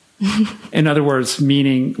that. In other words,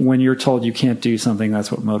 meaning when you're told you can't do something,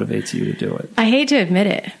 that's what motivates you to do it. I hate to admit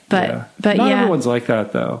it, but not everyone's like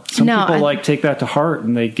that, though. Some people take that to heart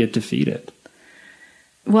and they get defeated.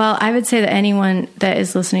 Well, I would say that anyone that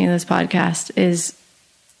is listening to this podcast is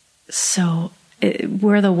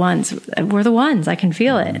we're the ones. We're the ones. I can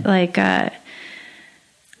feel it.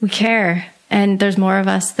 We care. And there's more of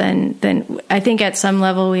us than I think at some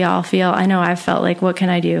level we all feel. I know I've felt like, what can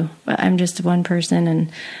I do? I'm just one person,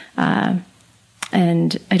 and I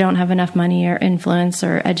don't have enough money or influence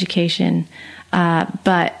or education.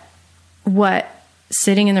 But what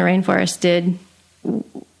sitting in the rainforest did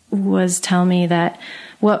was tell me that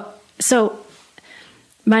so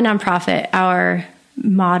my nonprofit, our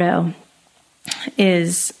motto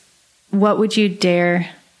is, what would you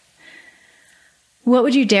dare what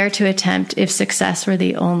would you dare to attempt if success were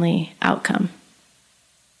the only outcome?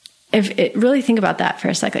 Really think about that for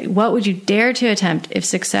a second. What would you dare to attempt if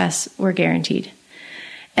success were guaranteed?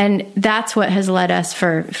 And that's what has led us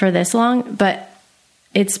for this long. But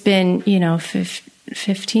it's been,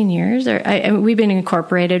 15 years, we've been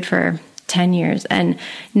incorporated for 10 years. And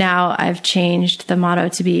now I've changed the motto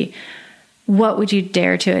to be, what would you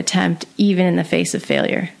dare to attempt even in the face of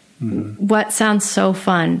failure? Mm-hmm. What sounds so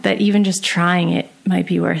fun that even just trying it might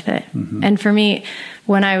be worth it? Mm-hmm. And for me,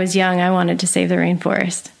 when I was young, I wanted to save the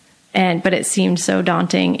rainforest. But it seemed so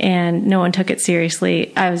daunting and no one took it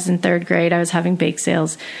seriously. I was in 3rd grade. I was having bake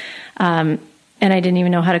sales. And I didn't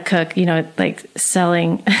even know how to cook, like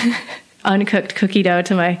selling uncooked cookie dough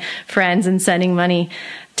to my friends and sending money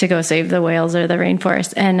to go save the whales or the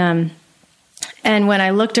rainforest. And when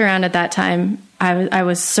I looked around at that time, I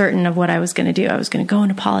was certain of what I was going to do. I was going to go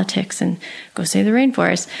into politics and go save the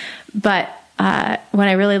rainforest. But when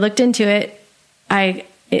I really looked into it,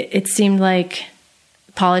 it seemed like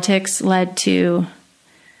politics led to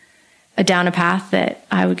down a path that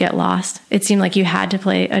I would get lost. It seemed like you had to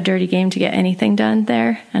play a dirty game to get anything done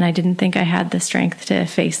there. And I didn't think I had the strength to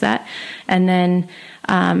face that. And then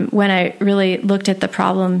when I really looked at the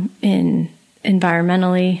problem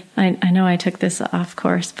environmentally, I know I took this off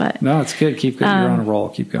course, but no, it's good. Keep going. You're on a roll.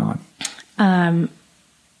 Keep going.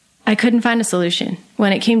 I couldn't find a solution.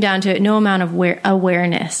 When it came down to it, no amount of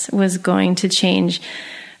awareness was going to change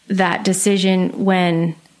that decision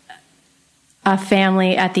when a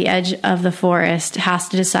family at the edge of the forest has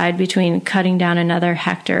to decide between cutting down another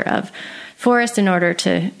hectare of forest in order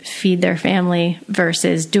to feed their family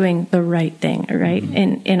versus doing the right thing, right?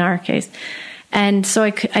 Mm-hmm. In our case. And so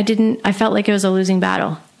I felt like it was a losing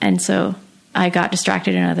battle. And so I got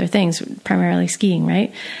distracted in other things, primarily skiing,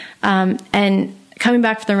 right? And coming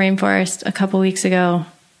back from the rainforest a couple weeks ago,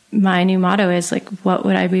 my new motto is like, what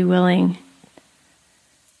would I be willing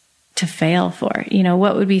to fail for?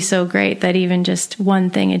 What would be so great that even just one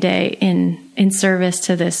thing a day in service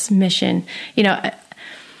to this mission?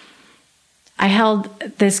 I held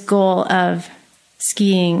this goal of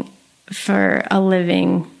skiing for a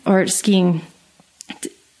living, or skiing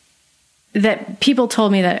that people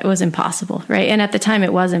told me that it was impossible, right? And at the time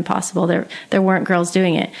it was impossible. There weren't girls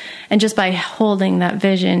doing it. And just by holding that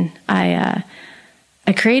vision, I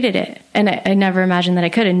created it. And I never imagined that I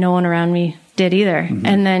could, and no one around me did either. Mm-hmm.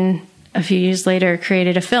 And then a few years later,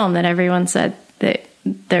 created a film that everyone said that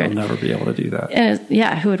they'll never be able to do that. And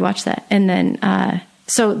who would watch that? And then,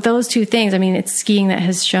 so those two things, it's skiing that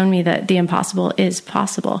has shown me that the impossible is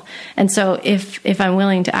possible. And so if I'm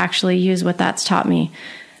willing to actually use what that's taught me,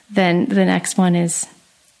 then the next one is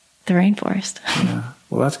the rainforest. Yeah.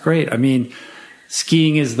 Well, that's great.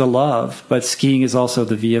 Skiing is the love, but skiing is also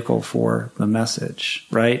the vehicle for the message,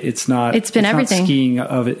 right? It's been everything. Not skiing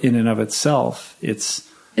of it in and of itself. It's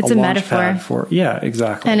a metaphor. Yeah,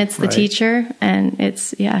 exactly. And it's the teacher, and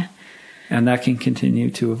it's, yeah. And that can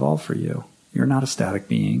continue to evolve for you. You're not a static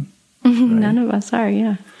being. Right? None of us are,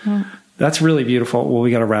 yeah. Well, that's really beautiful. Well,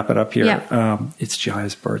 we got to wrap it up here. Yeah. It's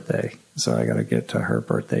Jai's birthday, so I got to get to her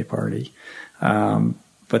birthday party.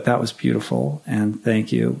 But that was beautiful, and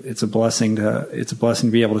thank you. It's a blessing to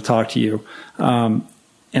be able to talk to you. And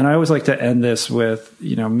I always like to end this with,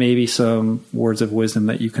 maybe some words of wisdom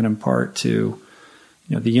that you can impart to,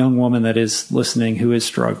 the young woman that is listening who is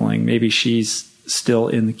struggling. Maybe she's still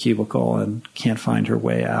in the cubicle and can't find her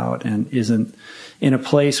way out and isn't in a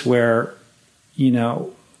place where,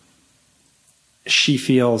 she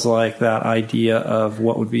feels like that idea of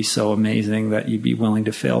what would be so amazing that you'd be willing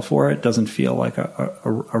to fail for it doesn't feel like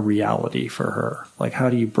a reality for her. Like, how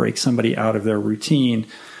do you break somebody out of their routine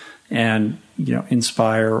and,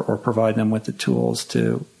 inspire or provide them with the tools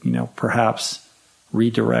to, perhaps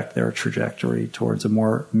redirect their trajectory towards a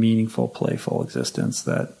more meaningful, playful existence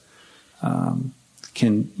that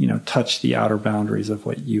can, touch the outer boundaries of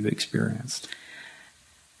what you've experienced?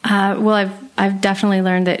 Well, I've definitely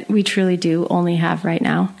learned that we truly do only have right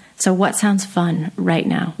now. So what sounds fun right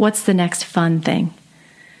now? What's the next fun thing?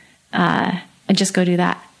 And just go do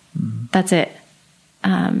that. Mm-hmm. That's it.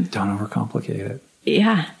 Don't overcomplicate it.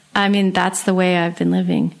 Yeah. That's the way I've been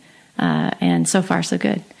living. And so far, so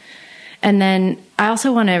good. And then I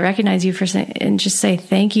also want to recognize you and just say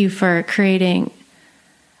thank you for creating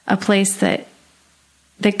a place that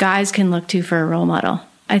guys can look to for a role model.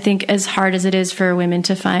 I think as hard as it is for women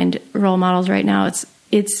to find role models right now,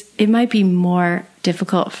 it might be more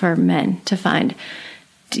difficult for men to find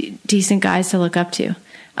decent guys to look up to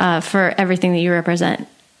for everything that you represent: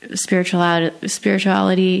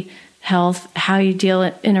 spirituality, health, how you deal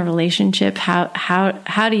in a relationship,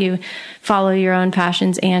 how do you follow your own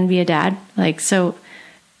passions and be a dad? Like, so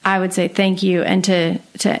I would say thank you. And to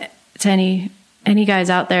any guys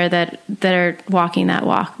out there that are walking that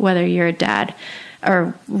walk, whether you're a dad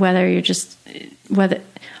or whether you're just, whether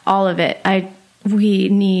all of it, we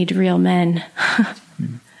need real men.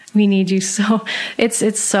 We need you. So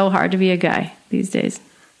it's so hard to be a guy these days.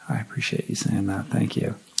 I appreciate you saying that. Thank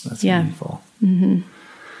you. That's Yeah. meaningful. Mm-hmm.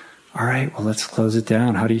 All right. Well, let's close it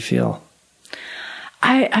down. How do you feel?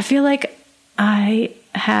 I feel like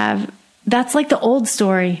that's like the old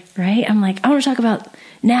story, right? I'm like, I want to talk about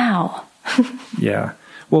now. Yeah.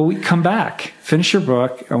 Well, we come back, finish your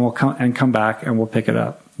book, and we'll come back and we'll pick it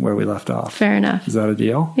up where we left off. Fair enough. Is that a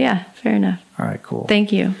deal? Yeah, fair enough. All right, cool.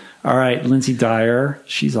 Thank you. All right, Lindsay Dyer,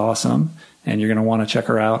 she's awesome, and you're going to want to check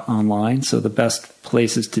her out online. So the best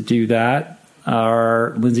places to do that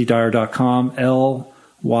are lindsaydyer.com,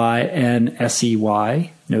 LYNSEY,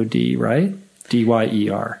 no D, right?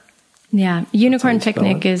 DYER. Yeah, Unicorn That's how you spell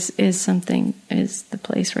Picnic is the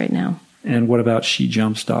place right now. And what about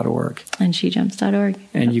shejumps.org? And shejumps.org.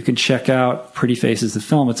 And you can check out Pretty Faces, the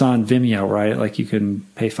film. It's on Vimeo, right? Like you can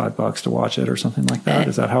pay $5 to watch it or something like that.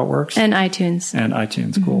 Is that how it works? And iTunes. And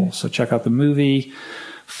iTunes, cool. So check out the movie.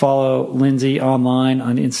 Follow Lindsay online.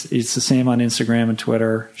 It's the same on Instagram and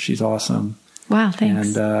Twitter. She's awesome. Wow,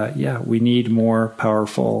 thanks. And we need more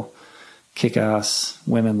powerful, kick-ass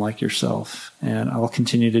women like yourself. And I'll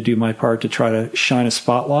continue to do my part to try to shine a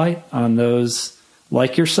spotlight on those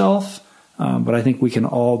like yourself. But I think we can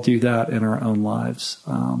all do that in our own lives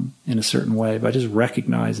in a certain way by just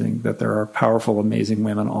recognizing that there are powerful, amazing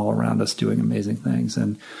women all around us doing amazing things.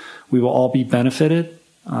 And we will all be benefited,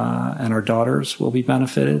 and our daughters will be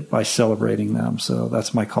benefited by celebrating them. So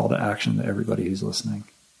that's my call to action to everybody who's listening.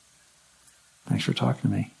 Thanks for talking to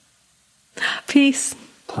me. Peace.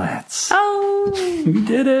 Plants. Oh, We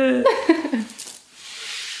did it.